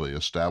essentially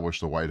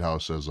established the White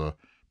House as a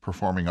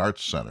performing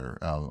arts center,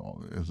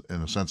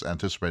 in a sense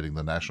anticipating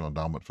the National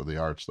Endowment for the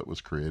Arts that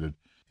was created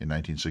in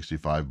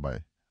 1965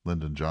 by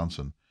Lyndon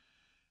Johnson.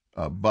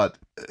 But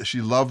she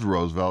loved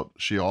Roosevelt.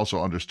 She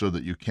also understood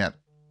that you can't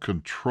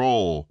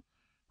control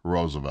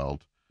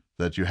Roosevelt,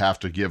 that you have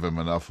to give him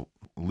enough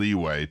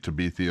leeway to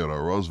be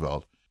Theodore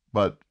Roosevelt.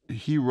 But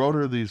he wrote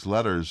her these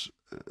letters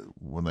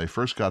when they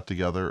first got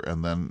together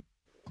and then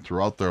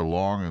throughout their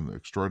long and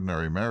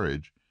extraordinary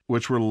marriage,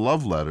 which were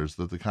love letters,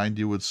 that the kind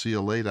you would see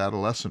a late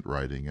adolescent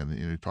writing. And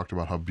he talked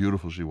about how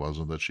beautiful she was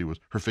and that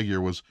her figure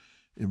was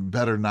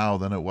better now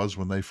than it was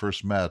when they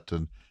first met.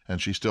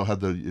 And she still had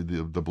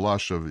the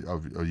blush of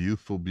a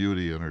youthful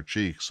beauty in her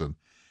cheeks.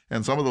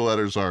 And some of the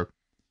letters are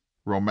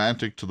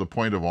romantic to the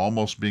point of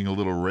almost being a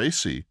little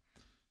racy.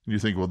 And you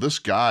think, well, this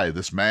guy,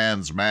 this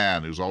man's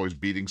man who's always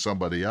beating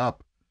somebody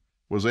up,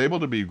 was able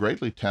to be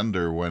greatly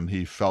tender when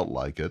he felt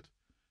like it.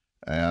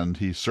 And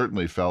he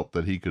certainly felt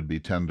that he could be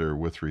tender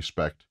with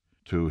respect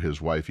to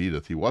his wife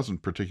Edith. He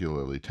wasn't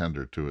particularly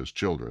tender to his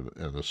children,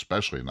 and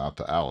especially not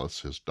to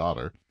Alice, his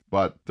daughter.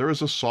 But there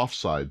is a soft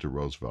side to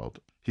Roosevelt.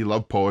 He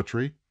loved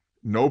poetry.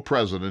 No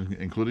president,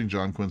 including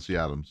John Quincy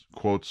Adams,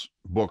 quotes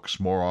books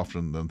more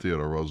often than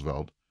Theodore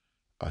Roosevelt.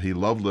 He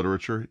loved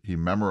literature. He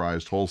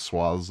memorized whole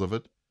swaths of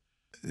it.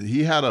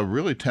 He had a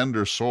really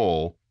tender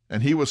soul,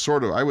 and he was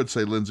sort of, I would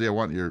say, Lindsay, I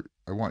want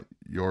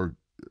your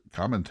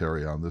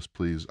commentary on this,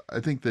 please. I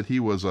think that he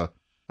was a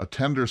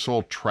tender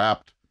soul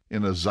trapped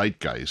in a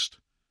zeitgeist,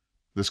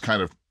 this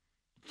kind of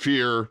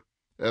fear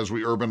as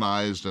we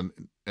urbanized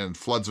and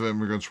floods of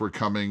immigrants were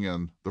coming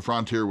and the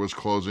frontier was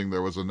closing,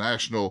 there was a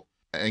national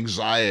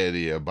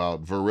anxiety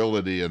about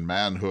virility and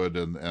manhood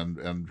and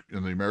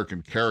the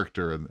American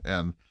character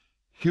and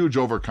huge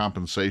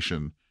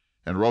overcompensation.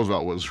 And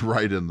Roosevelt was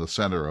right in the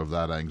center of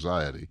that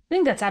anxiety. I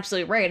think that's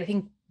absolutely right. I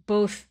think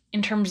both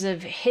in terms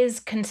of his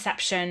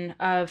conception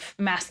of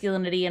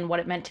masculinity and what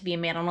it meant to be a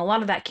man, and a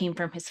lot of that came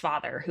from his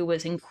father, who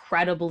was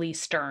incredibly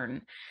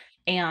stern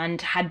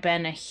and had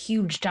been a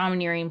huge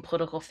domineering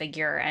political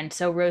figure. And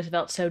so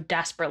Roosevelt so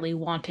desperately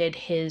wanted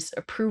his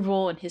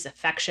approval and his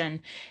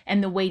affection.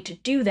 And the way to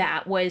do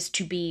that was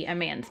to be a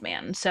man's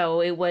man.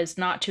 So it was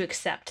not to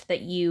accept that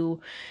you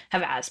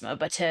have asthma,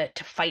 but to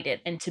fight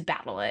it and to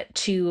battle it,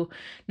 to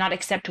not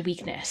accept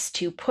weakness,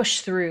 to push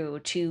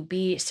through, to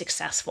be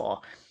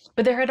successful.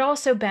 But there had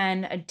also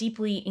been a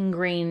deeply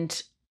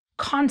ingrained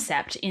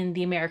concept in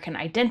the American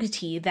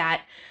identity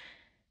that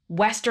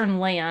Western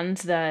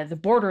lands, the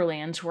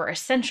borderlands, were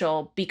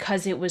essential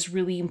because it was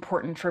really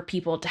important for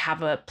people to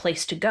have a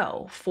place to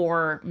go,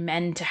 for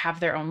men to have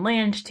their own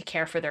land, to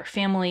care for their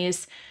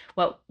families,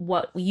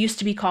 what used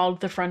to be called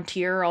the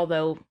frontier,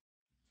 although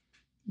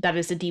that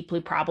is a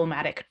deeply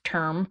problematic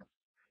term.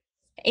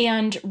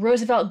 And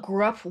Roosevelt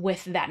grew up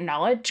with that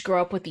knowledge, grew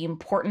up with the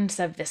importance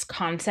of this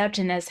concept.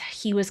 And as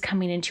he was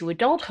coming into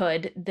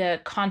adulthood,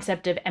 the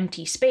concept of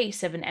empty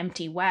space, of an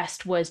empty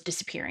West, was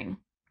disappearing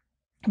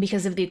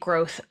because of the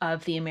growth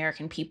of the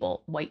American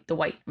people, the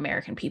white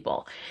American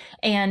people.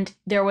 And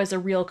there was a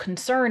real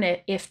concern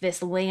if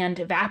this land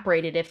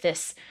evaporated, if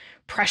this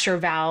pressure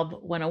valve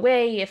went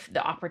away, if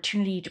the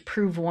opportunity to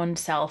prove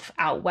oneself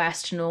out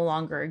West no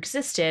longer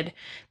existed,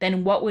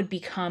 then what would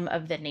become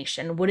of the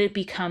nation? Would it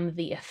become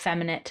the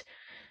effeminate,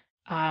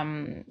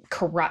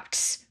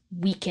 corrupt,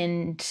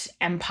 weakened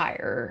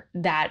empire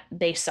that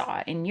they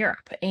saw in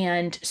Europe?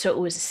 And so it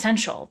was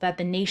essential that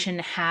the nation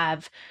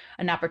have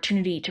an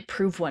opportunity to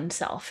prove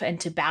oneself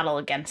and to battle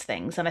against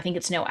things. And I think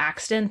it's no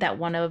accident that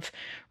one of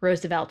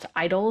Roosevelt's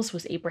idols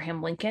was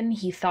Abraham Lincoln.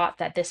 He thought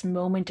that this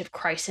moment of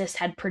crisis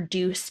had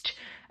produced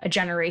a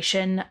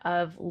generation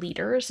of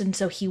leaders. And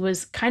so he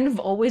was kind of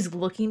always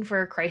looking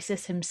for a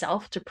crisis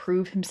himself to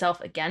prove himself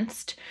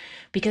against,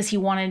 because he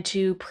wanted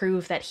to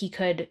prove that he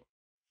could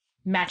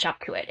match up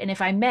to it. And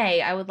if I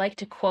may, I would like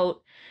to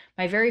quote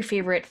my very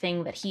favorite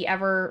thing that he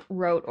ever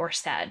wrote or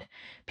said,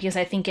 because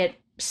I think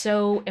it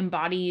so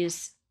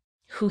embodies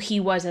who he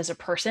was as a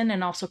person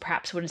and also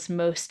perhaps what is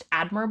most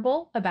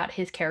admirable about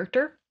his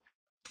character.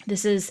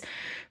 This is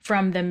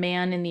from the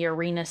Man in the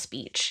Arena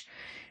speech.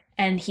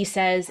 And he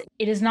says,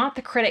 "It is not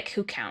the critic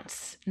who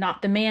counts,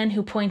 not the man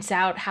who points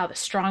out how the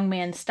strong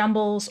man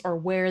stumbles or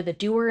where the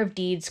doer of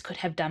deeds could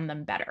have done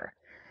them better.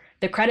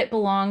 The credit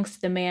belongs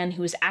to the man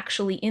who is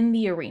actually in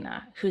the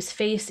arena, whose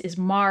face is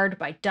marred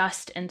by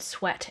dust and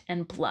sweat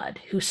and blood,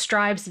 who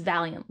strives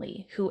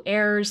valiantly, who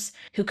errs,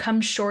 who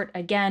comes short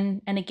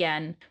again and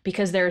again,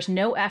 because there is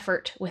no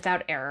effort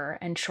without error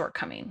and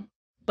shortcoming,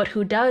 but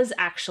who does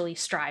actually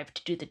strive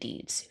to do the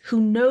deeds,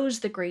 who knows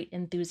the great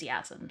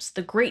enthusiasms,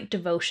 the great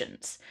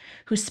devotions,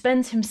 who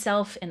spends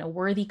himself in a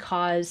worthy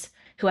cause,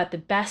 who at the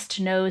best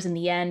knows in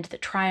the end the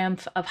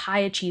triumph of high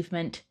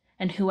achievement,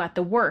 and who at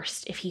the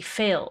worst, if he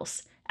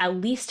fails, at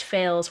least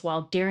fails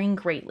while daring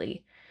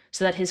greatly,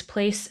 so that his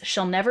place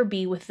shall never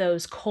be with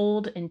those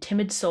cold and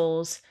timid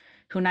souls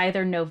who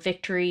neither know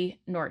victory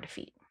nor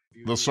defeat."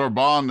 The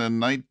Sorbonne in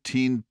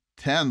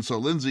 1910. So,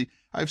 Lindsay,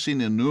 I've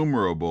seen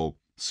innumerable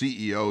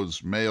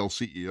CEOs, male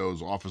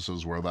CEOs'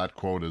 offices where that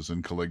quote is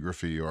in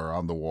calligraphy or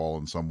on the wall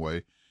in some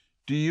way.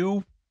 Do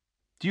you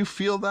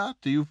feel that?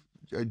 Do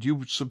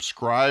you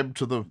subscribe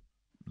to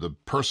the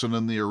person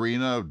in the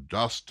arena,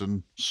 dust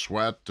and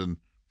sweat and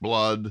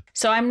blood?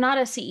 So I'm not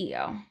a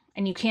CEO,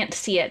 and you can't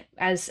see it,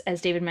 as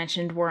David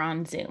mentioned, we're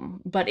on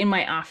Zoom. But in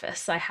my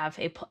office, I have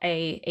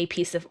a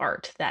piece of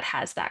art that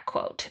has that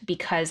quote,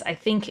 because I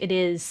think it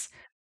is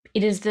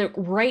the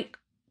right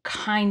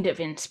kind of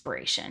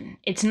inspiration.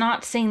 It's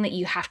not saying that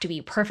you have to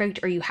be perfect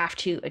or you have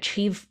to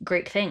achieve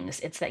great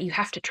things. It's that you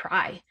have to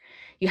try.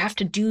 You have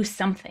to do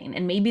something.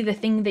 And maybe the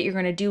thing that you're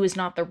going to do is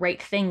not the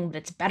right thing, but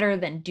it's better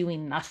than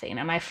doing nothing.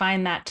 And I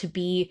find that to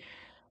be,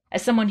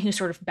 as someone who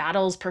sort of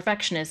battles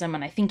perfectionism,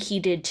 and I think he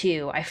did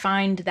too, I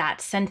find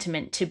that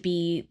sentiment to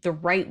be the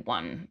right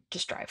one to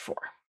strive for.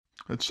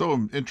 It's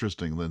so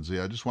interesting, Lindsay.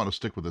 I just want to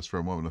stick with this for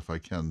a moment, if I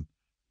can,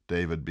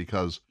 David,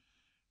 because,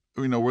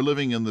 we're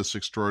living in this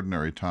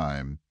extraordinary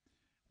time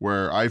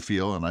where I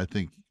feel, and I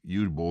think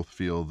you both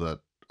feel, that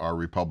our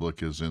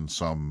republic is in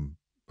some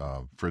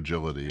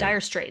fragility.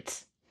 Dire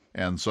straits.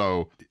 And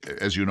so,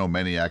 as you know,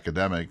 many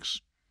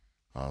academics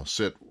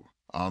sit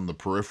on the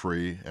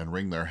periphery and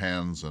wring their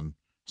hands and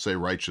say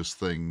righteous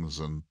things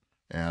and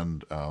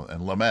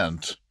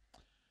lament.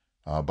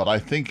 But I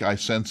think I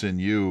sense in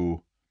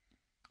you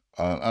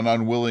an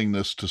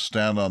unwillingness to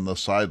stand on the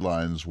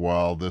sidelines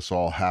while this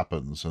all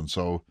happens. And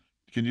so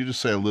can you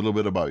just say a little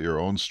bit about your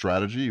own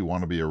strategy? You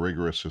want to be a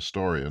rigorous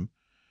historian.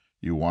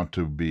 You want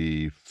to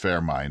be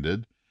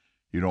fair-minded.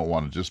 You don't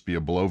want to just be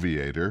a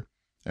bloviator.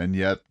 And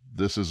yet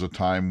this is a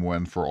time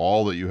when, for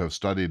all that you have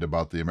studied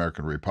about the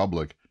American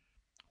Republic,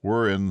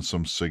 we're in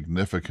some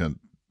significant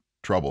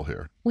trouble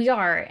here. We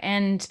are.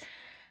 And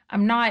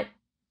I'm not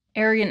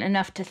arrogant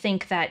enough to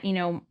think that,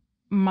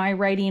 my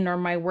writing or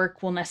my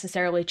work will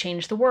necessarily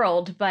change the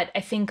world. But I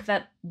think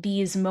that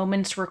these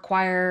moments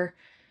require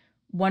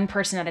one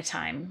person at a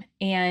time.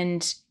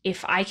 And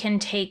if I can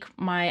take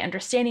my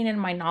understanding and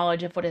my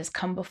knowledge of what has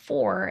come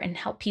before and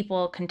help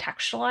people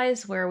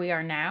contextualize where we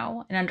are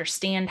now and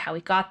understand how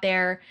we got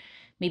there,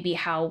 maybe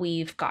how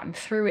we've gotten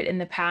through it in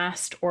the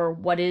past, or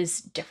what is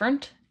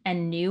different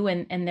and new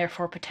and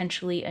therefore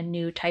potentially a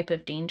new type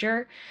of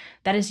danger,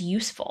 that is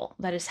useful,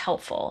 that is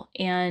helpful.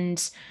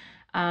 And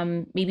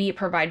maybe it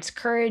provides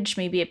courage,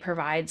 maybe it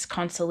provides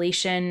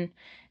consolation,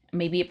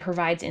 maybe it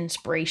provides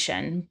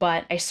inspiration,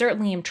 but I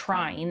certainly am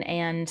trying,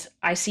 and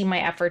I see my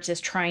efforts as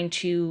trying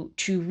to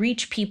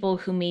reach people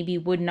who maybe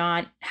would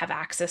not have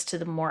access to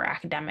the more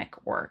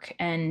academic work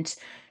and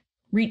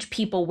reach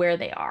people where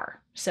they are.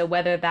 So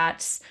whether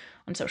that's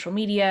on social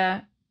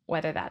media,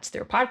 whether that's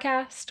through a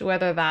podcast,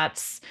 whether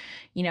that's,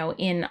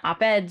 in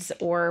op-eds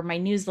or my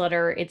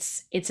newsletter,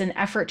 it's an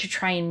effort to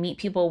try and meet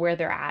people where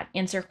they're at,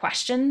 answer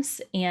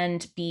questions,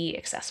 and be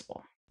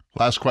accessible.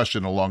 Last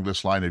question along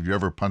this line. Have you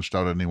ever punched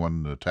out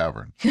anyone in a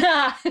tavern?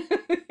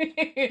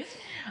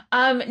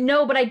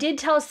 No, but I did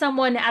tell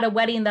someone at a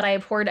wedding that I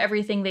abhorred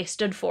everything they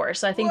stood for.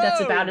 So I think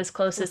that's about as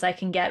close as I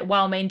can get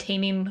while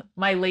maintaining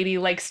my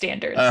ladylike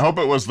standards. I hope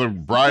it was the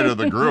bride or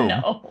the groom.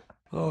 No.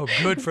 Oh,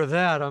 good for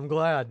that. I'm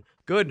glad.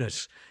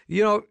 Goodness.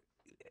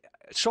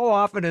 So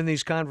often in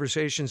these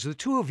conversations, the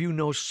two of you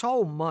know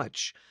so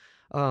much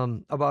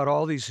about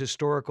all these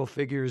historical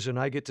figures, and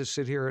I get to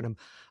sit here and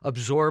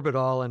absorb it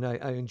all, and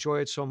I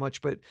enjoy it so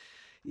much. But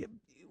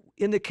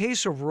in the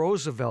case of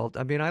Roosevelt,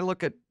 I mean, I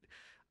look at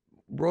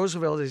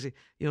Roosevelt as,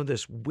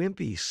 this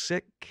wimpy,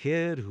 sick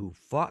kid who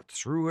fought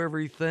through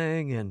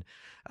everything, and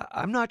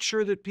I'm not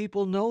sure that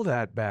people know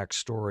that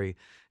backstory.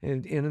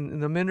 And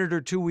in the minute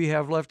or two we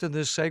have left in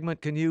this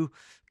segment, can you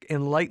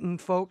enlighten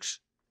folks?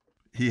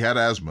 He had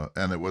asthma,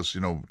 and it was,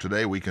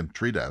 today we can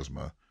treat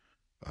asthma.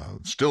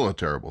 Still a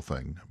terrible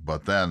thing,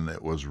 but then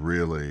it was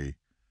really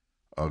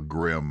a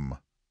grim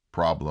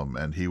problem,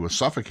 and he was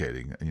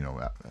suffocating.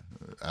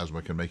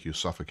 Asthma can make you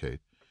suffocate.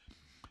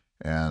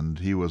 And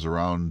he was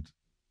around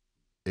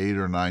 8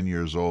 or 9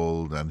 years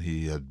old, and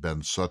he had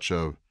been such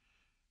an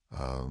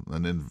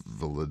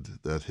invalid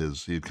that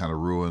he'd kind of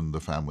ruined the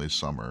family's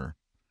summer.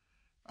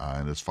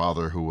 And his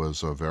father, who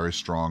was a very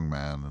strong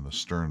man and a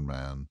stern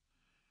man,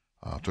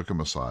 took him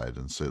aside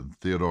and said,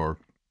 "Theodore,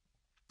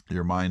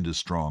 your mind is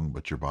strong,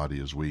 but your body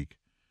is weak.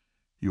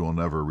 You will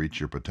never reach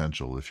your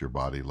potential if your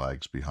body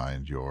lags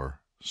behind your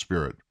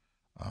spirit.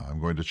 I'm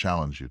going to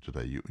challenge you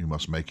today. You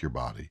must make your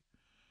body."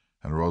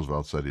 And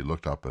Roosevelt said, he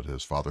looked up at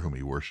his father, whom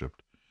he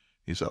worshipped.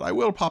 He said, "I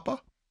will,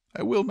 Papa.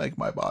 I will make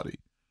my body."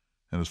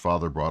 And his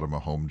father brought him a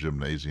home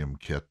gymnasium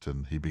kit,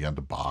 and he began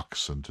to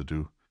box and to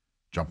do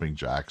jumping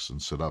jacks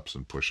and sit-ups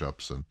and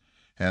push-ups.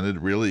 And it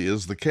really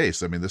is the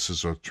case. I mean, this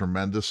is a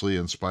tremendously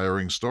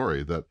inspiring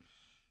story that,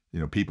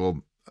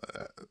 people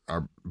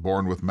are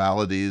born with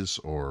maladies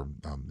or,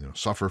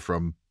 suffer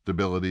from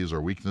debilities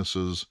or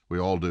weaknesses. We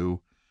all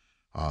do.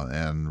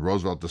 And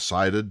Roosevelt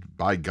decided,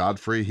 by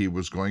Godfrey, he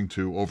was going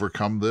to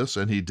overcome this,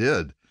 and he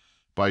did,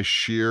 by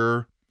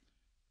sheer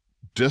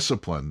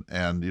discipline.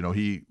 And,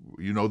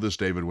 this,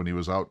 David, when he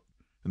was out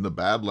in the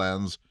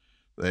Badlands,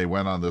 they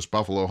went on this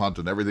buffalo hunt,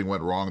 and everything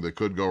went wrong that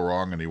could go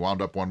wrong, and he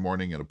wound up one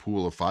morning in a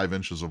pool of 5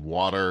 inches of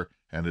water,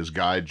 and his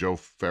guide, Joe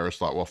Ferris,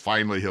 thought, well,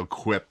 finally he'll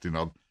quit,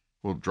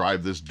 we'll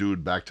drive this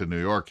dude back to New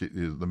York.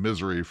 The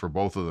misery for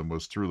both of them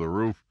was through the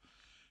roof.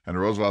 And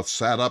Roosevelt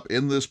sat up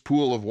in this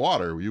pool of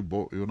water. You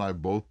and I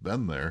have both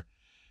been there,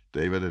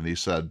 David. And he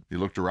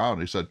looked around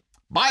and he said,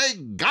 "By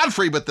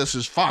Godfrey, but this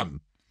is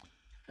fun."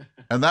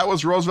 And that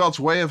was Roosevelt's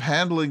way of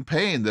handling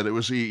pain, that it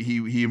was,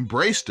 he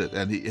embraced it,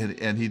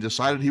 and he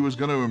decided he was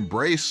going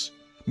to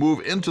move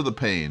into the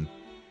pain.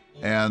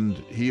 And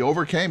he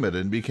overcame it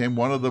and became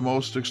one of the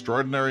most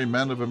extraordinary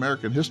men of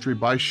American history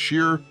by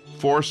sheer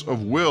force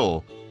of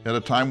will at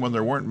a time when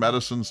there weren't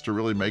medicines to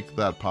really make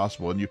that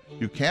possible. And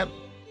you can't,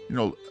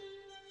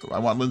 I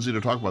want Lindsay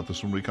to talk about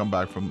this when we come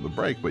back from the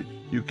break, but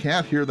you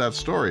can't hear that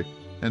story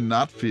and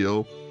not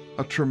feel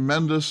a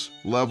tremendous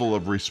level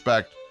of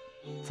respect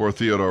for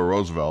Theodore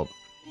Roosevelt,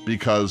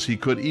 because he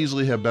could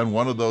easily have been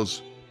one of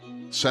those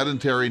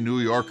sedentary New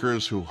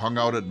Yorkers who hung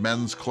out at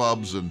men's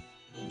clubs and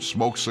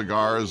smoked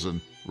cigars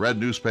and read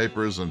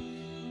newspapers and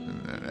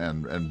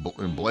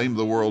blamed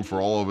the world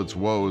for all of its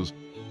woes.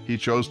 He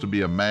chose to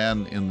be a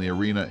man in the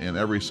arena in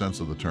every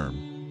sense of the term.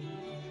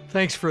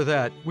 Thanks for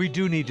that. We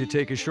do need to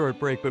take a short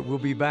break, but we'll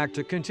be back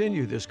to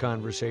continue this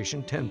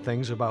conversation, 10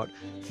 Things About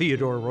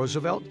Theodore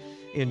Roosevelt,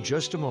 in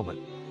just a moment.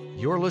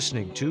 You're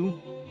listening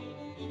to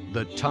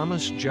The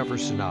Thomas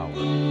Jefferson Hour.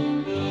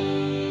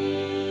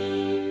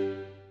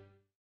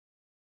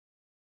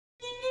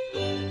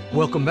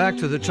 Welcome back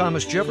to the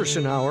Thomas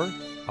Jefferson Hour.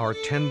 our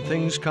 10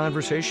 Things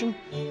conversation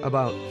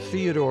about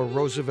Theodore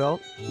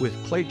Roosevelt with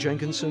Clay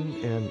Jenkinson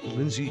and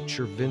Lindsay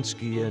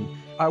Chervinsky. And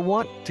I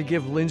want to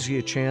give Lindsay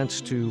a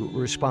chance to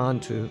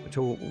respond to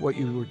what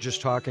you were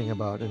just talking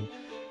about and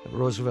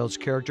Roosevelt's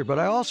character. But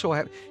I also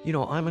have,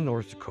 I'm a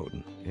North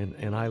Dakotan,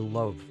 and I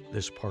love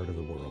this part of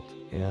the world.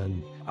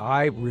 And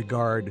I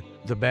regard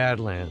the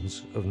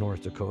Badlands of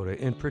North Dakota,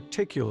 in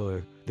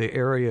particular the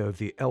area of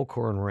the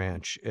Elkhorn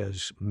Ranch,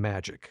 as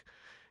magic.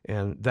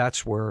 And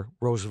that's where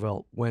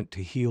Roosevelt went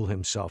to heal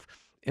himself.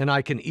 And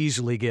I can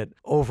easily get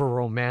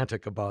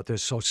over-romantic about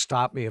this, so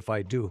stop me if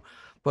I do.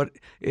 But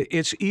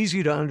it's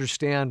easy to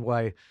understand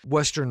why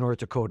Western North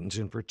Dakotans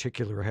in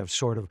particular have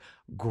sort of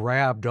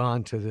grabbed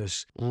onto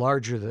this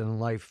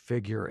larger-than-life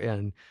figure.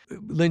 And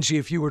Lindsay,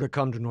 if you were to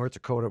come to North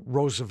Dakota,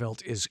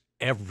 Roosevelt is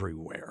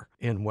everywhere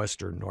in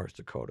Western North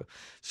Dakota.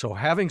 So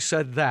having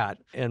said that,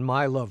 and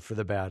my love for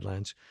the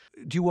Badlands,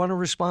 do you want to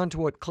respond to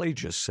what Clay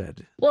just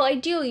said? Well, I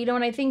do,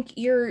 and I think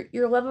your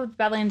love of the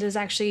Badlands is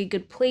actually a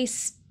good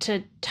place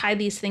to tie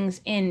these things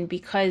in,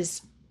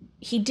 because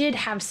he did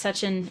have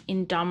such an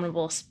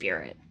indomitable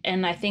spirit.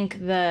 And I think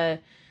the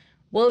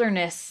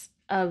wilderness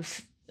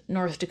of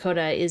North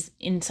Dakota is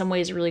in some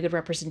ways a really good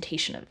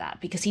representation of that,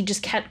 because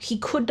he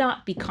could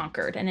not be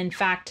conquered. And in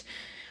fact,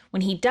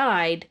 when he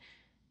died,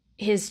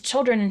 his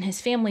children and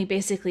his family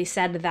basically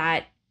said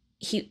that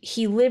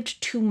he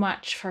lived too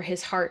much for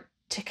his heart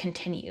to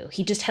continue.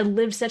 He just had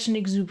lived such an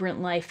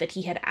exuberant life that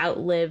he had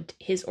outlived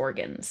his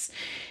organs.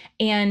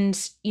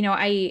 And,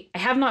 I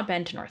have not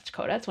been to North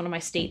Dakota. It's one of my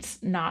states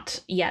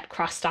not yet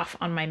crossed off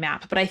on my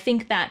map. But I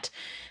think that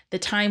the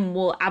time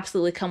will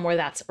absolutely come where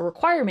that's a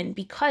requirement,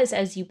 because,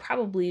 as you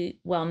probably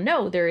well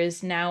know, there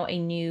is now a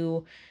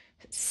new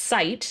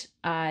site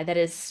that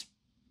is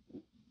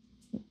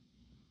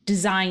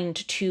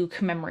designed to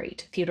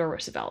commemorate Theodore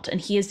Roosevelt.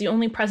 And he is the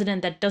only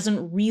president that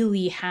doesn't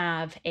really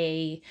have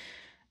a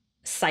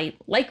site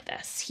like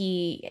this.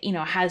 He,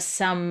 has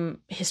some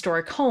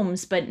historic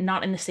homes, but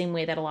not in the same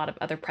way that a lot of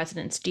other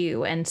presidents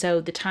do. And so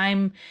the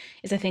time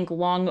is, I think,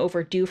 long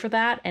overdue for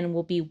that, and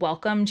will be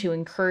welcome to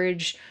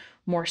encourage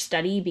more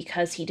study,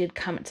 because he did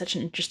come at such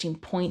an interesting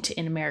point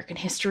in American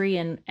history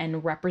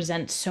and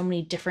represent so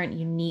many different,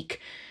 unique,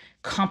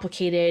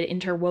 complicated,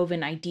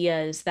 interwoven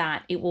ideas,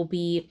 that it will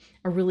be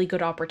a really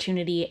good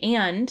opportunity.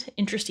 And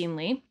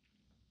interestingly,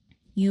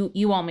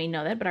 you all may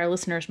know that, but our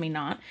listeners may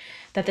not,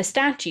 that the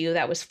statue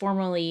that was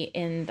formerly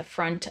in the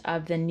front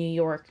of the New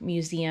York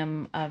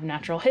Museum of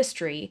Natural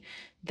History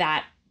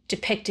that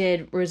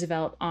depicted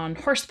Roosevelt on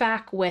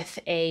horseback with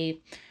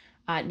a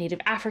Native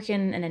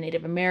African and a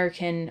Native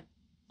American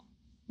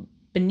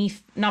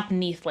not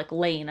beneath, like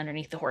laying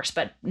underneath the horse,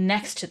 but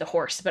next to the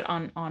horse, but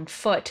on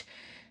foot,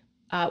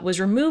 was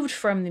removed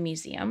from the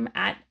museum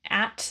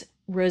at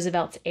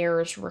Roosevelt's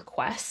heir's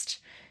request,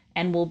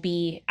 and will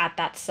be at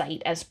that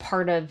site as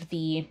part of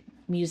the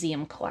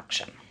museum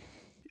collection.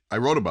 I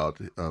wrote about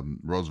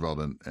Roosevelt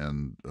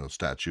and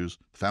statues.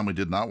 The family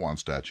did not want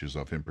statues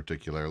of him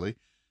particularly,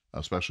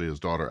 especially his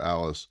daughter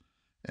Alice,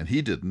 and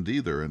he didn't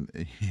either.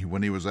 And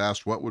when he was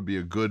asked what would be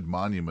a good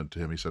monument to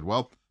him, he said,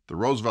 well, the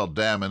Roosevelt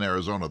Dam in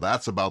Arizona,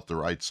 that's about the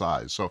right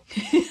size. So,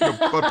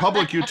 but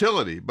public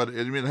utility, but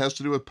it has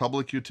to do with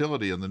public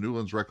utility and the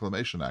Newlands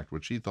Reclamation Act,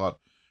 which he thought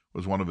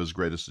was one of his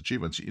greatest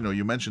achievements.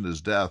 You mentioned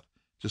his death.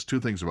 Just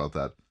two things about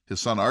that. His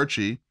son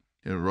Archie,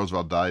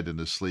 Roosevelt died in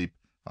his sleep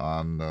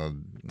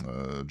on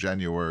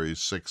January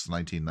 6,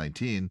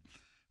 1919.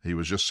 He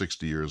was just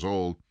 60 years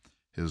old.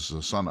 His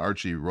son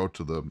Archie wrote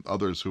to the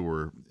others who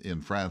were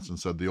in France and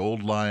said, the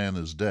old lion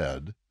is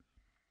dead.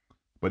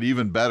 But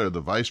even better,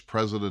 the Vice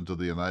President of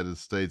the United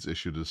States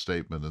issued a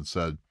statement and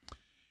said,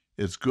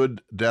 it's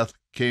good death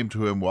came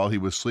to him while he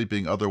was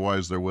sleeping,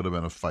 otherwise there would have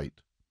been a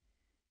fight.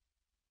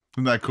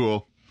 Isn't that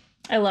cool?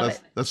 I love it.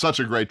 That's such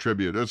a great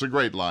tribute. It's a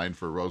great line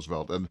for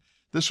Roosevelt. And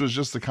this was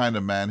just the kind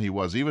of man he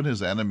was. Even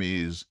his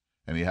enemies,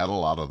 and he had a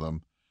lot of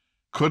them,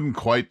 couldn't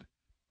quite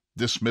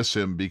dismiss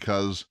him,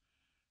 because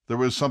there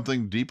was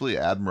something deeply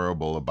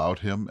admirable about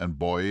him, and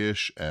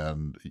boyish,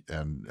 and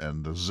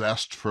the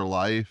zest for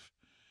life.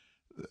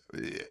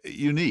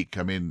 Unique.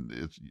 I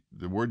mean,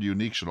 the word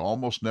unique should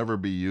almost never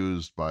be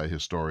used by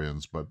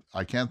historians, but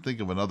I can't think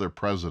of another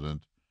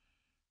president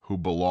who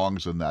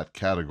belongs in that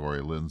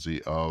category,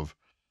 Lindsay, of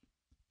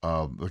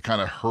the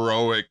kind of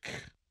heroic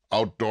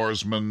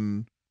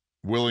outdoorsman,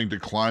 willing to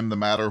climb the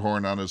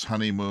Matterhorn on his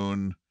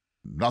honeymoon,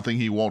 nothing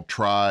he won't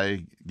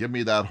try. Give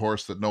me that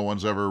horse that no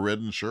one's ever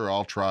ridden. Sure,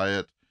 I'll try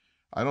it.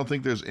 I don't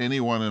think there's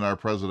anyone in our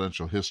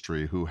presidential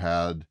history who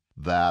had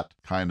that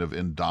kind of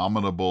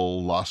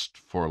indomitable lust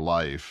for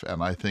life.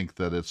 And I think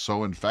that it's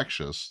so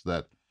infectious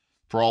that,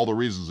 for all the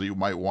reasons that you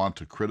might want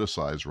to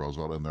criticize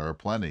Roosevelt, and there are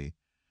plenty,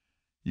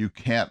 you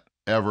can't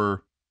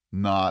ever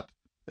not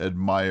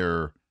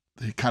admire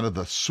kind of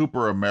the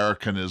super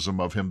Americanism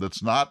of him.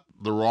 That's not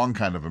the wrong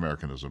kind of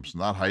Americanism. It's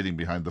not hiding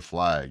behind the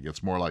flag.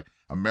 It's more like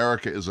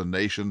America is a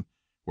nation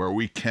where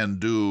we can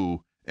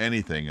do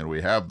anything, and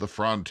we have the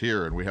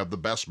frontier, and we have the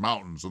best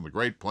mountains and the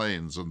Great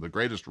Plains and the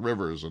greatest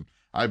rivers, and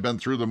I've been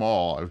through them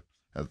all.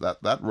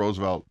 That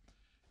Roosevelt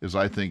is,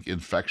 I think,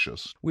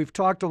 infectious. We've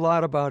talked a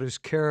lot about his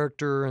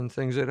character and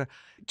things that,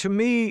 to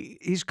me,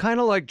 he's kind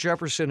of like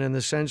Jefferson in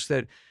the sense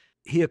that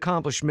he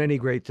accomplished many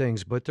great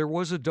things, but there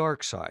was a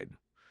dark side.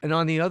 And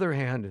on the other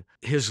hand,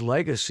 his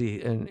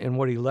legacy and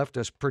what he left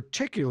us,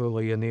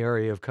 particularly in the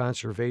area of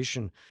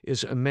conservation,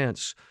 is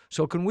immense.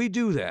 So can we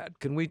do that?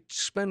 Can we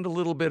spend a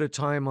little bit of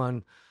time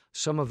on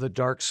some of the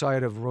dark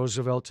side of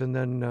Roosevelt and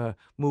then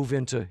move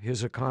into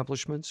his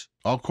accomplishments?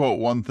 I'll quote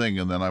one thing,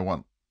 and then I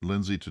want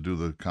Lindsay to do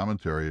the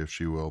commentary, if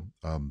she will.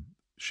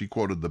 She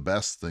quoted the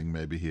best thing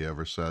maybe he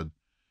ever said,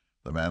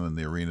 the man in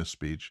the arena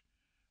speech.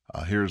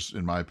 Here's,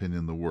 in my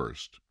opinion, the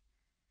worst.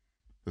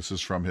 This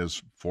is from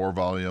his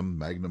 4-volume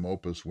magnum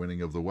opus,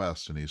 Winning of the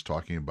West, and he's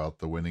talking about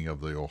the winning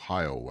of the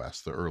Ohio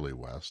West, the early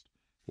West,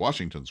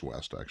 Washington's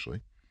West,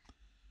 actually.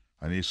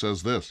 And he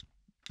says this,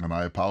 and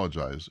I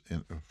apologize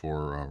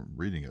for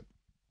reading it.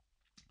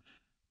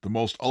 The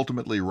most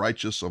ultimately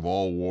righteous of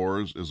all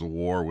wars is a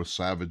war with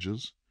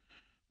savages,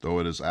 though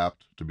it is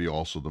apt to be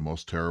also the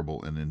most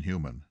terrible and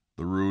inhuman.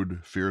 The rude,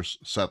 fierce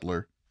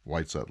settler,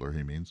 white settler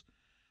he means,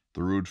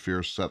 the rude,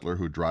 fierce settler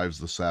who drives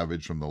the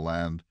savage from the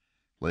land,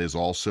 lays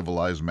all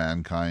civilized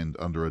mankind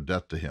under a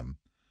debt to him,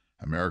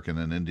 American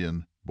and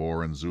Indian,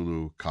 Boer and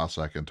Zulu,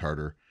 Cossack and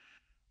Tartar,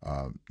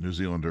 New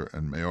Zealander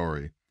and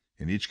Maori.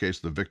 In each case,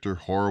 the victor,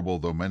 horrible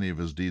though many of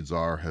his deeds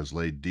are, has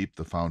laid deep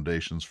the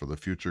foundations for the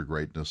future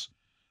greatness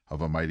of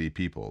a mighty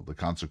people. The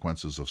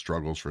consequences of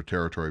struggles for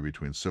territory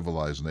between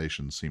civilized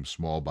nations seem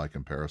small by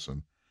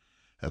comparison,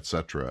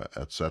 etc.,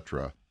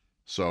 etc.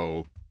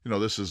 So,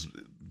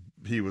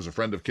 he was a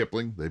friend of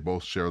Kipling. They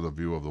both share the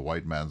view of the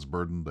white man's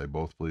burden. They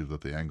both believe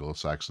that the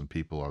Anglo-Saxon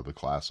people are the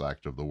class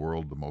act of the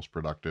world, the most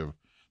productive,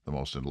 the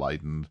most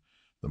enlightened,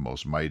 the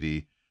most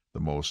mighty, the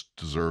most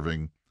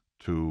deserving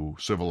to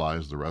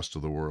civilize the rest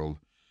of the world.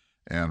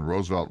 And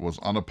Roosevelt was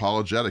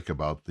unapologetic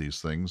about these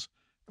things.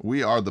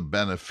 We are the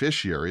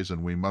beneficiaries,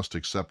 and we must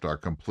accept our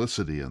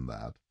complicity in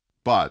that.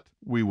 But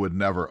we would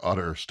never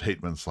utter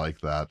statements like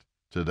that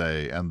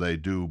today, and they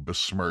do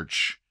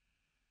besmirch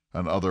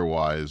an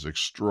otherwise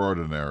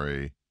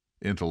extraordinary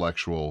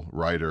intellectual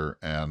writer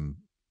and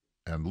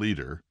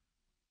leader.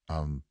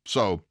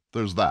 So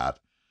there's that.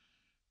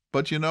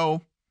 But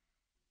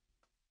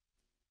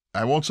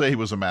I won't say he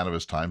was a man of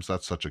his times.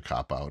 That's such a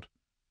cop-out.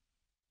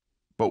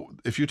 But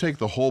if you take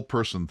the whole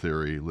person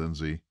theory,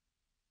 Lindsay,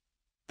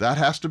 that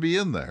has to be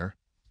in there,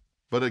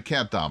 but it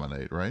can't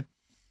dominate, right?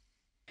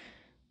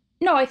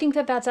 No, I think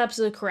that that's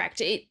absolutely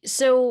correct.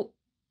 So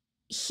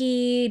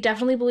he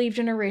definitely believed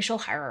in a racial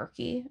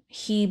hierarchy.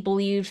 He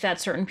believed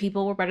that certain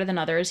people were better than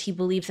others. He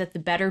believed that the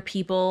better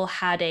people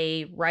had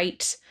a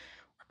right,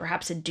 or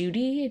perhaps a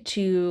duty,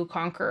 to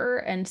conquer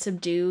and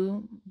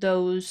subdue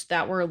those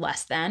that were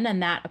less than.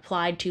 And that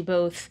applied to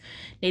both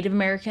Native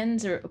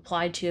Americans, it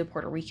applied to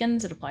Puerto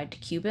Ricans, it applied to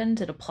Cubans,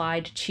 it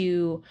applied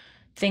to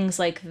things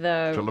like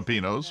the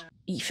Filipinos,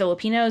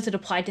 it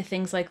applied to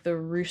things like the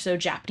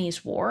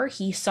Russo-Japanese War.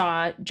 He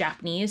saw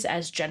Japanese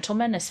as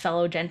gentlemen, as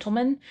fellow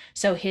gentlemen.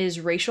 So his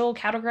racial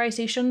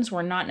categorizations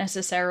were not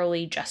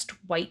necessarily just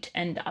white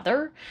and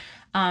other.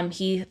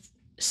 He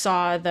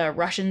saw the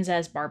Russians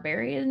as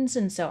barbarians,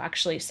 and so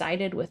actually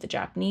sided with the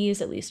Japanese,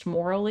 at least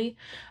morally,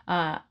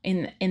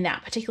 in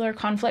that particular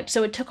conflict.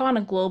 So it took on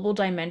a global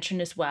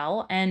dimension as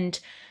well. And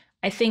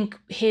I think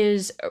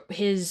his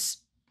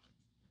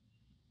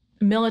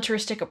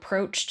militaristic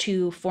approach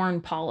to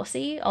foreign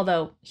policy,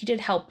 although he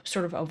did help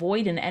sort of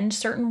avoid and end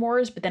certain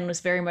wars, but then was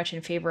very much in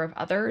favor of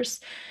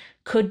others,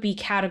 could be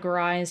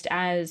categorized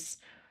as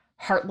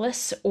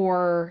heartless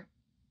or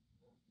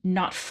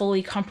not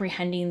fully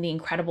comprehending the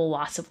incredible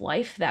loss of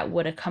life that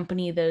would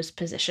accompany those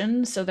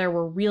positions. So there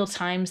were real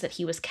times that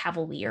he was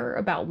cavalier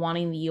about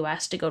wanting the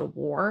U.S. to go to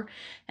war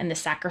and the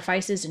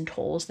sacrifices and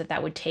tolls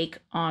that would take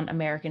on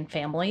American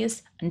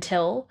families,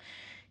 until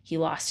he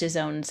lost his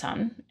own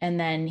son. And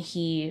then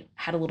he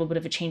had a little bit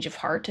of a change of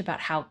heart about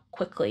how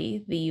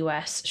quickly the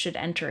U.S. should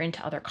enter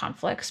into other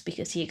conflicts,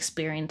 because he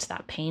experienced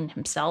that pain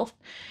himself.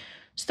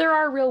 So there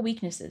are real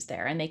weaknesses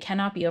there, and they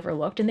cannot be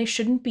overlooked, and they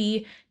shouldn't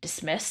be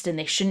dismissed, and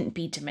they shouldn't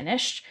be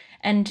diminished.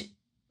 And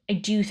I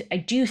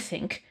do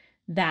think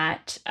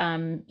that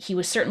he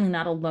was certainly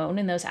not alone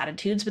in those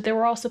attitudes, but there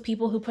were also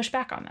people who pushed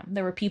back on them.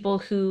 There were people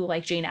who,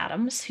 like Jane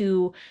Addams,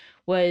 who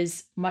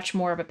was much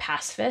more of a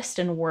pacifist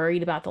and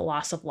worried about the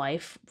loss of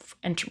life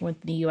when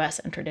the U.S.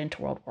 entered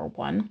into World War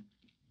I.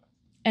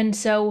 And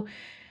so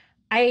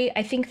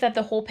I think that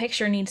the whole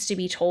picture needs to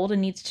be told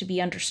and needs to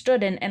be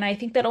understood. And I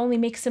think that only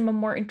makes him a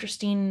more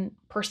interesting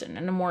person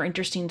and a more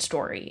interesting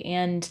story.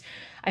 And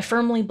I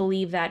firmly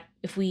believe that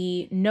if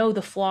we know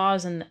the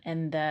flaws and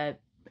the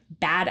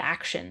bad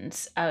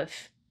actions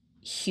of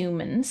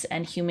humans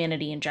and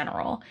humanity in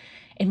general,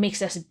 it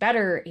makes us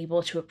better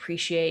able to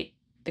appreciate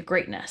the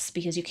greatness,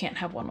 because you can't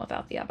have one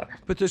without the other.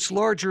 But this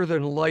larger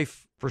than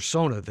life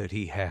persona that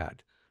he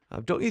had,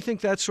 don't you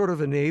think that sort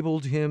of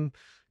enabled him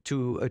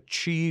to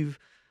achieve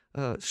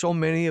so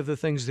many of the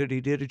things that he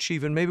did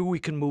achieve? And maybe we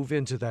can move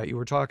into that. You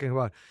were talking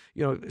about,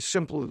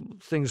 simple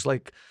things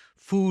like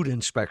food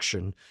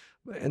inspection.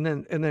 And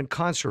then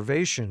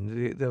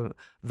conservation, the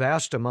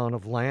vast amount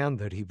of land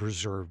that he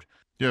preserved.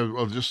 Yeah,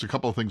 well, just a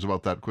couple of things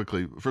about that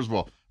quickly. First of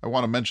all, I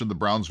want to mention the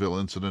Brownsville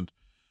incident,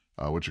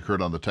 which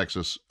occurred on the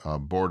Texas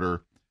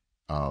border.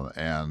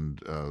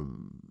 And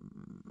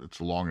it's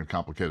a long and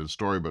complicated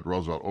story, but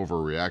Roosevelt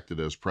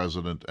overreacted as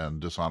president and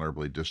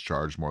dishonorably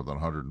discharged more than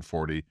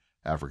 140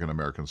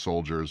 African-American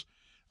soldiers.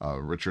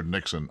 Richard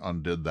Nixon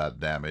undid that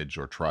damage,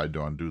 or tried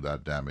to undo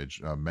that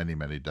damage, many,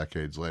 many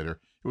decades later.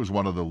 It was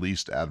one of the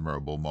least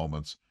admirable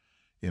moments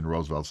in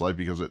Roosevelt's life,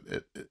 because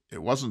it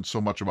wasn't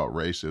so much about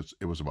race,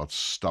 it was about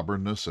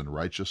stubbornness and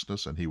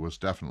righteousness, and he was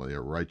definitely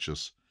a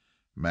righteous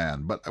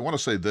man. But I want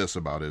to say this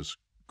about his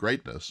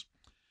greatness.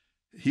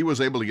 He was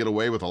able to get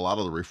away with a lot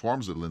of the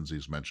reforms that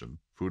Lindsay's mentioned: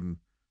 food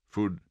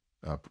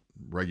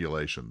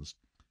regulations,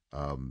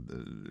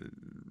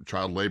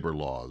 child labor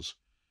laws,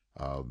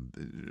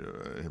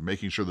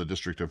 making sure the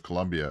District of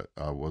Columbia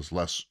was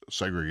less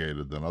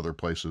segregated than other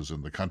places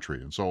in the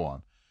country, and so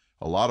on.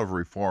 A lot of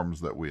reforms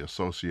that we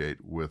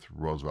associate with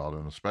Roosevelt,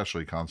 and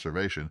especially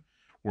conservation,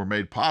 were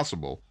made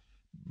possible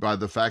by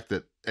the fact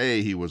that,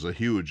 A, he was a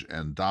huge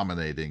and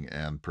dominating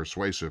and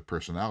persuasive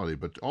personality,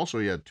 but also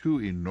he had two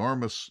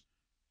enormous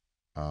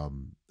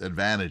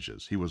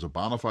advantages. He was a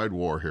bona fide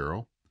war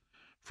hero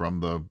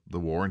from the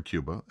war in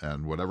Cuba,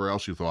 and whatever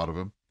else you thought of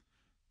him,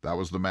 that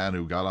was the man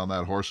who got on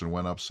that horse and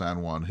went up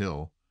San Juan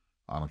Hill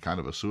on a kind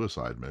of a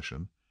suicide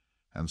mission.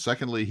 And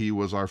secondly, he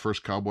was our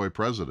first cowboy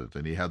president,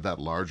 and he had that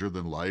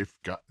larger-than-life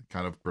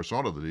kind of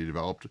persona that he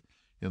developed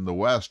in the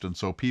West. And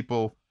so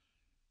people,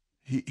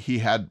 he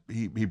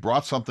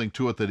brought something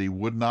to it that he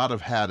would not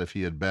have had if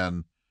he had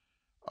been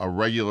a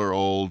regular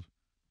old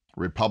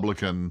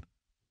Republican,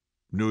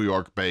 New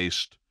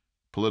York-based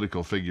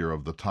political figure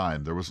of the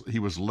time. He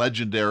was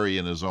legendary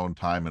in his own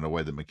time in a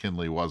way that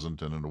McKinley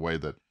wasn't, and in a way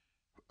that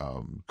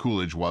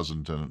Coolidge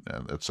wasn't, and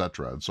et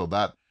cetera. And so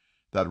that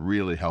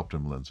really helped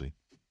him, Lindsay.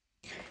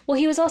 Well,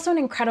 he was also an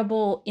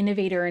incredible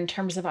innovator in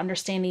terms of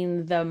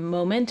understanding the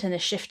moment and the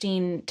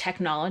shifting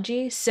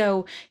technology.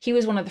 So he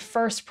was one of the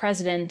first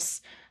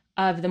presidents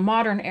of the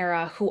modern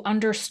era who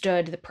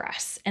understood the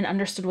press and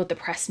understood what the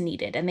press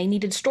needed, and they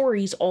needed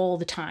stories all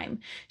the time.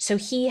 So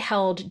he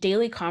held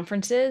daily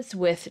conferences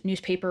with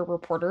newspaper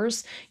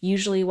reporters,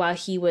 usually while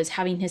he was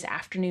having his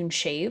afternoon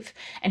shave,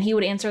 and he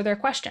would answer their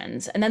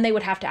questions. And then they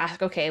would have to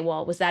ask, okay,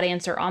 well, was that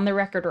answer on the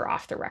record or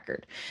off the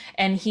record?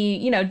 And he,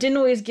 didn't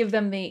always give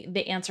them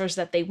the answers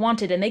that they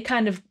wanted, and they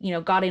kind of,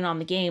 got in on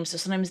the game. So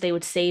sometimes they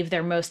would save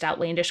their most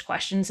outlandish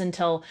questions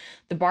until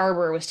the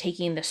barber was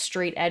taking the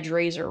straight edge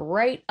razor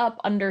right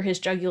up under his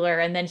jugular,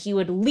 and then he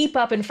would leap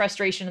up in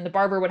frustration, and the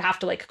barber would have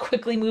to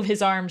quickly move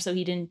his arm so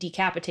he didn't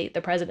decapitate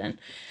the president.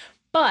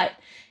 But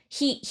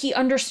he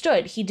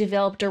understood. He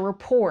developed a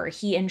rapport.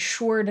 He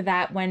ensured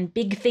that when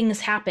big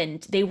things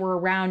happened, they were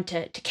around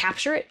to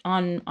capture it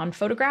on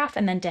photograph,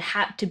 and then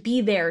to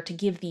be there to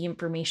give the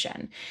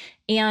information.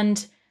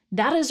 And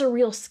that is a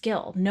real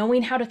skill,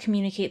 knowing how to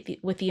communicate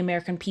with the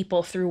American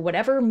people through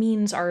whatever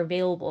means are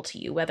available to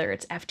you, whether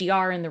it's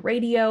FDR in the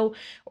radio,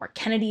 or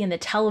Kennedy in the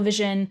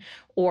television,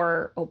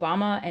 or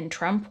Obama and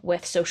Trump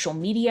with social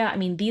media. I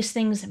mean, these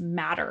things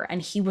matter,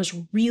 and he was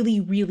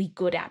really, really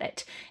good at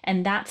it.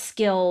 And that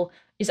skill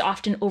is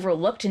often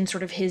overlooked in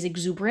sort of his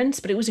exuberance,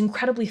 but it was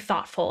incredibly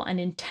thoughtful and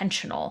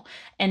intentional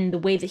in the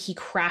way that he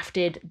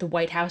crafted the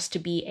White House to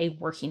be a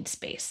working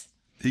space.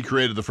 He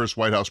created the first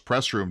White House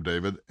press room,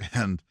 David,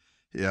 and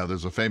yeah,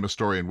 there's a famous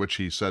story in which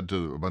he said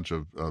to a bunch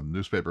of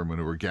newspapermen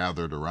who were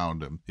gathered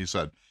around him, he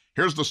said,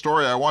 "Here's the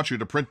story I want you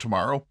to print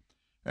tomorrow,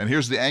 and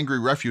here's the angry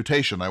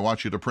refutation I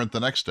want you to print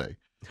the next day."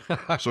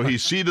 So he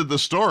seeded the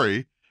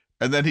story,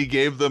 and then he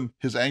gave them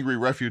his angry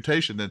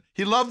refutation. And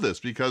he loved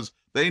this because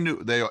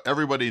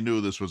everybody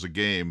knew this was a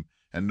game,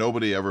 and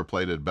nobody ever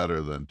played it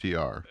better than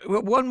TR.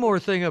 Well, one more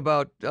thing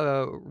about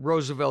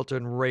Roosevelt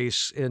and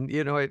race, and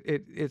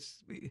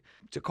it's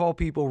to call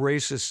people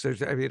racist.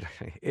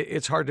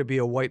 It's hard to be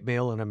a white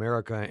male in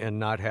America and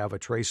not have a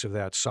trace of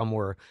that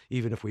somewhere,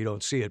 even if we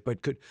don't see it.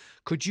 But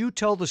could you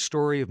tell the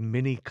story of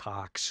Minnie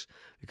Cox?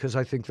 Because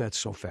I think that's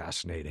so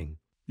fascinating.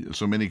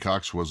 So Minnie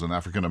Cox was an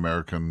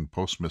African-American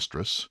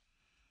postmistress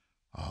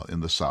in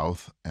the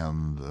South,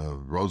 and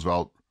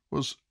Roosevelt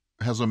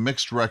has a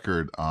mixed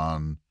record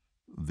on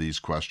these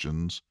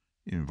questions.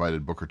 He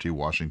invited Booker T.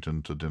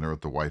 Washington to dinner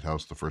at the White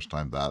House, the first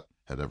time that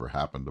had ever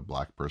happened, a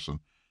black person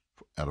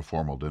at a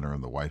formal dinner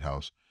in the White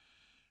House.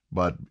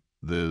 But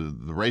the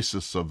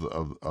racists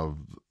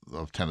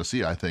of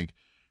Tennessee, I think,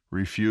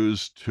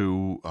 refused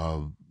to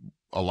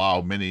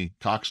allow Minnie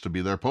Cox to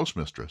be their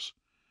postmistress.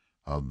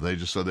 They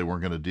just said they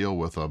weren't going to deal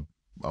with a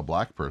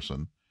black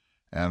person.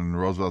 And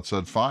Roosevelt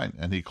said, fine.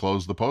 And he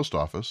closed the post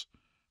office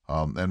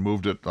and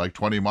moved it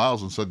 20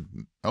 miles and said,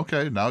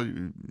 okay, now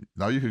you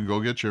can go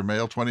get your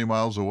mail 20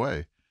 miles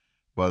away.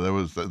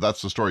 But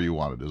that's the story you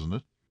wanted, isn't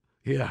it?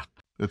 Yeah.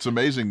 It's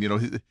amazing,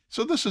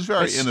 so this is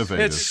very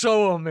innovative. It's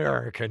so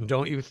American,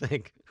 don't you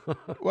think?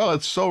 Well,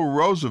 it's so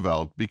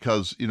Roosevelt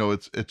because,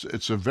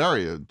 it's a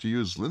very, to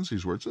use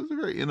Lindsay's words, it's a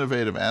very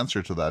innovative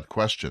answer to that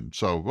question.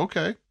 So,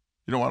 okay,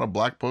 you don't want a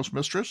black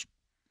postmistress?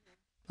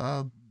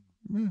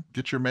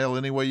 get your mail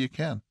any way you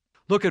can.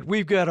 Look,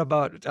 we've got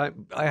about,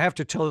 I have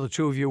to tell the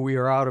two of you we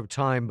are out of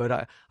time,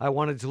 but I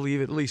wanted to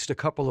leave at least a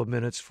couple of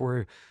minutes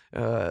for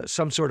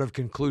some sort of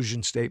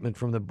conclusion statement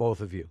from the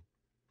both of you.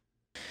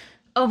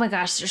 Oh my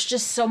gosh, there's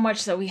just so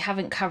much that we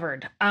haven't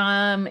covered.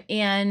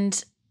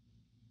 And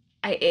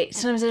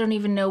sometimes I don't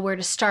even know where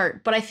to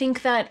start. But I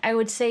think that I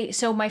would say,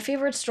 so my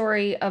favorite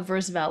story of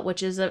Roosevelt,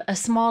 which is a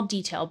small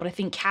detail, but I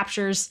think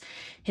captures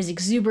his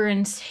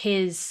exuberance,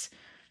 his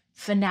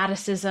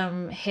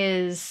fanaticism,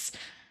 his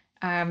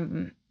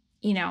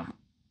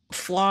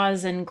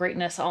flaws and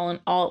greatness all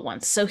at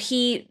once. So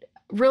he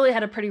really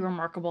had a pretty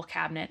remarkable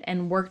cabinet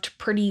and worked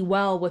pretty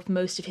well with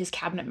most of his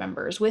cabinet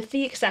members, with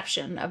the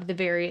exception of the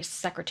various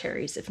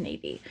secretaries of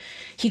Navy.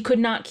 He could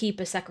not keep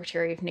a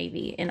secretary of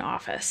Navy in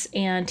office,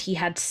 and he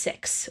had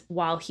 6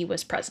 while he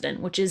was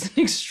president, which is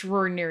an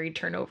extraordinary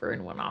turnover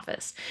in one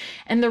office.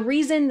 And the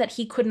reason that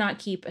he could not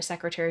keep a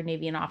secretary of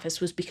Navy in office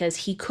was because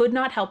he could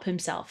not help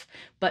himself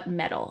but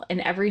meddle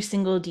in every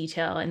single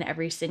detail and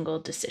every single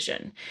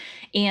decision.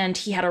 And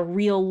he had a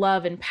real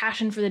love and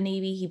passion for the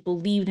Navy. He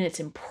believed in its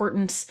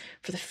importance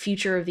for the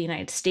future of the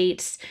United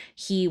States.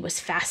 He was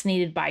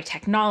fascinated by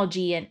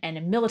technology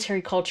and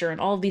military culture and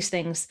all of these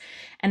things.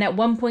 And at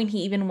one point,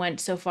 he even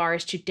went so far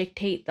as to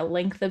dictate the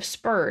length of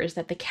spurs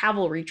that the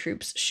cavalry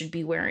troops should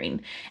be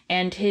wearing.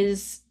 And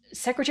his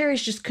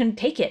secretaries just couldn't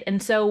take it.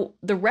 And so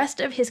the rest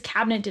of his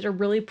cabinet did a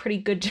really pretty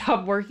good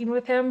job working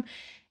with him,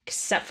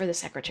 except for the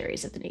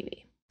secretaries of the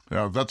Navy.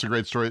 Yeah, that's a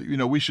great story.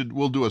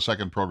 We'll do a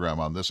second program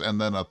on this and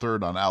then a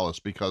third on Alice,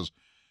 because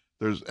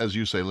there's, as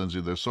you say, Lindsay,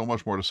 there's so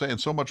much more to say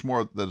and so much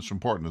more that is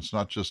important. It's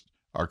not just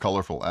our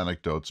colorful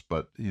anecdotes,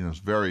 but, it's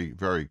very,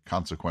 very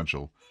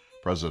consequential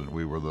president.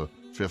 We were the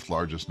 5th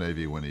largest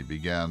Navy when he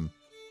began,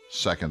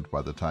 2nd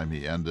by the time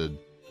he ended.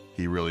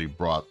 He really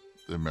brought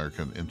the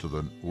American into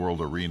the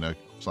world arena,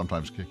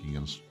 sometimes kicking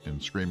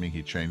and screaming.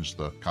 He changed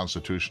the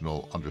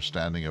constitutional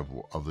understanding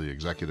of the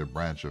executive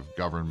branch of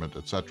government,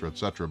 et cetera, et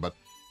cetera. But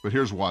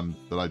here's one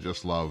that I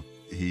just love.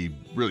 He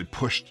really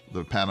pushed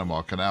the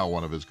Panama Canal,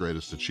 one of his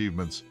greatest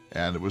achievements,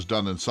 and it was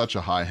done in such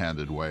a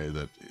high-handed way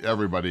that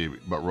everybody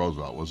but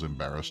Roosevelt was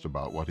embarrassed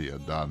about what he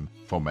had done,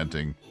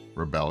 fomenting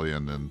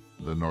rebellion in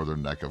the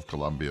northern neck of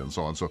Colombia and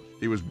so on. So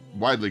he was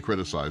widely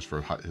criticized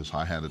for his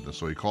high-handedness.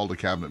 So he called a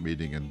cabinet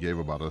meeting and gave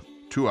about a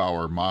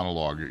 2-hour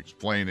monologue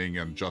explaining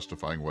and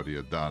justifying what he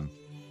had done.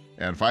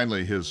 And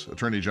finally, his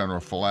Attorney General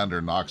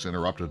Philander Knox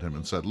interrupted him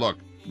and said, "Look,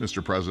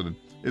 Mr. President,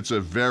 it's a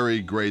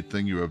very great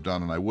thing you have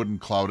done, and I wouldn't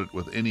cloud it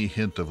with any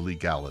hint of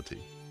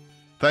legality."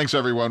 Thanks,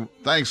 everyone.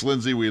 Thanks,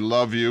 Lindsay. We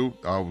love you.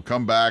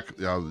 Come back.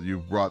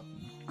 You've brought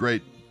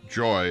great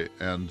joy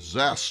and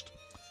zest,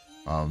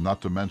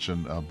 not to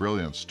mention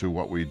brilliance to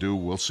what we do.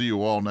 We'll see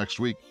you all next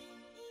week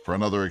for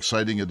another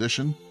exciting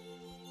edition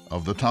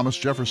of the Thomas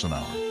Jefferson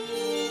Hour.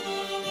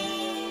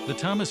 The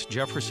Thomas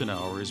Jefferson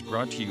Hour is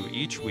brought to you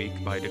each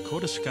week by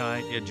Dakota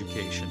Sky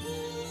Education.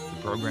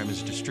 The program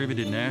is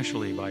distributed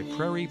nationally by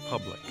Prairie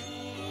Public.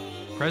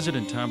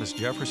 President Thomas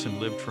Jefferson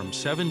lived from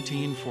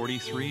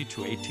 1743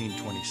 to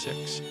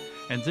 1826,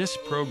 and this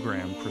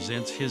program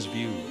presents his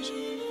views.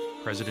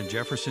 President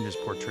Jefferson is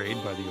portrayed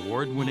by the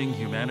award-winning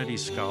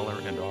humanities scholar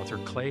and author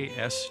Clay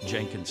S.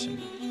 Jenkinson.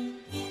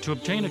 To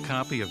obtain a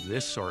copy of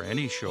this or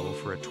any show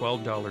for a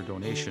 $12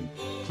 donation,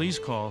 please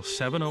call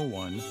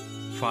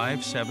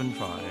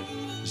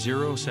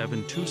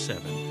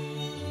 701-575-0727.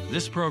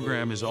 This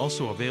program is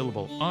also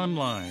available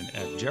online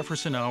at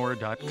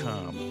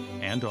jeffersonhour.com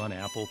and on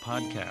Apple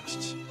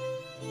Podcasts.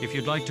 If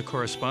you'd like to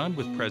correspond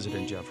with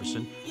President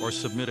Jefferson or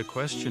submit a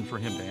question for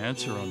him to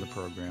answer on the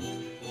program,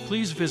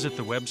 please visit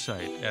the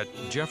website at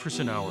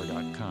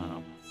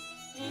jeffersonhour.com.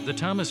 The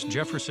Thomas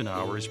Jefferson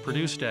Hour is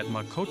produced at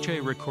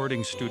Makoche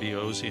Recording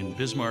Studios in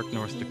Bismarck,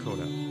 North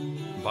Dakota.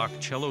 Bach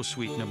Cello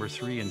Suite No.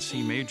 3 in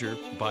C Major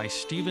by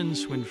Stephen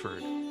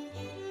Swinford.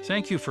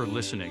 Thank you for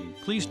listening.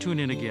 Please tune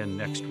in again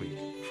next week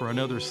for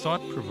another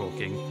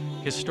thought-provoking,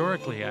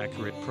 historically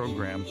accurate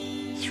program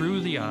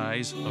through the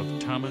eyes of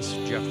Thomas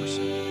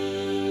Jefferson.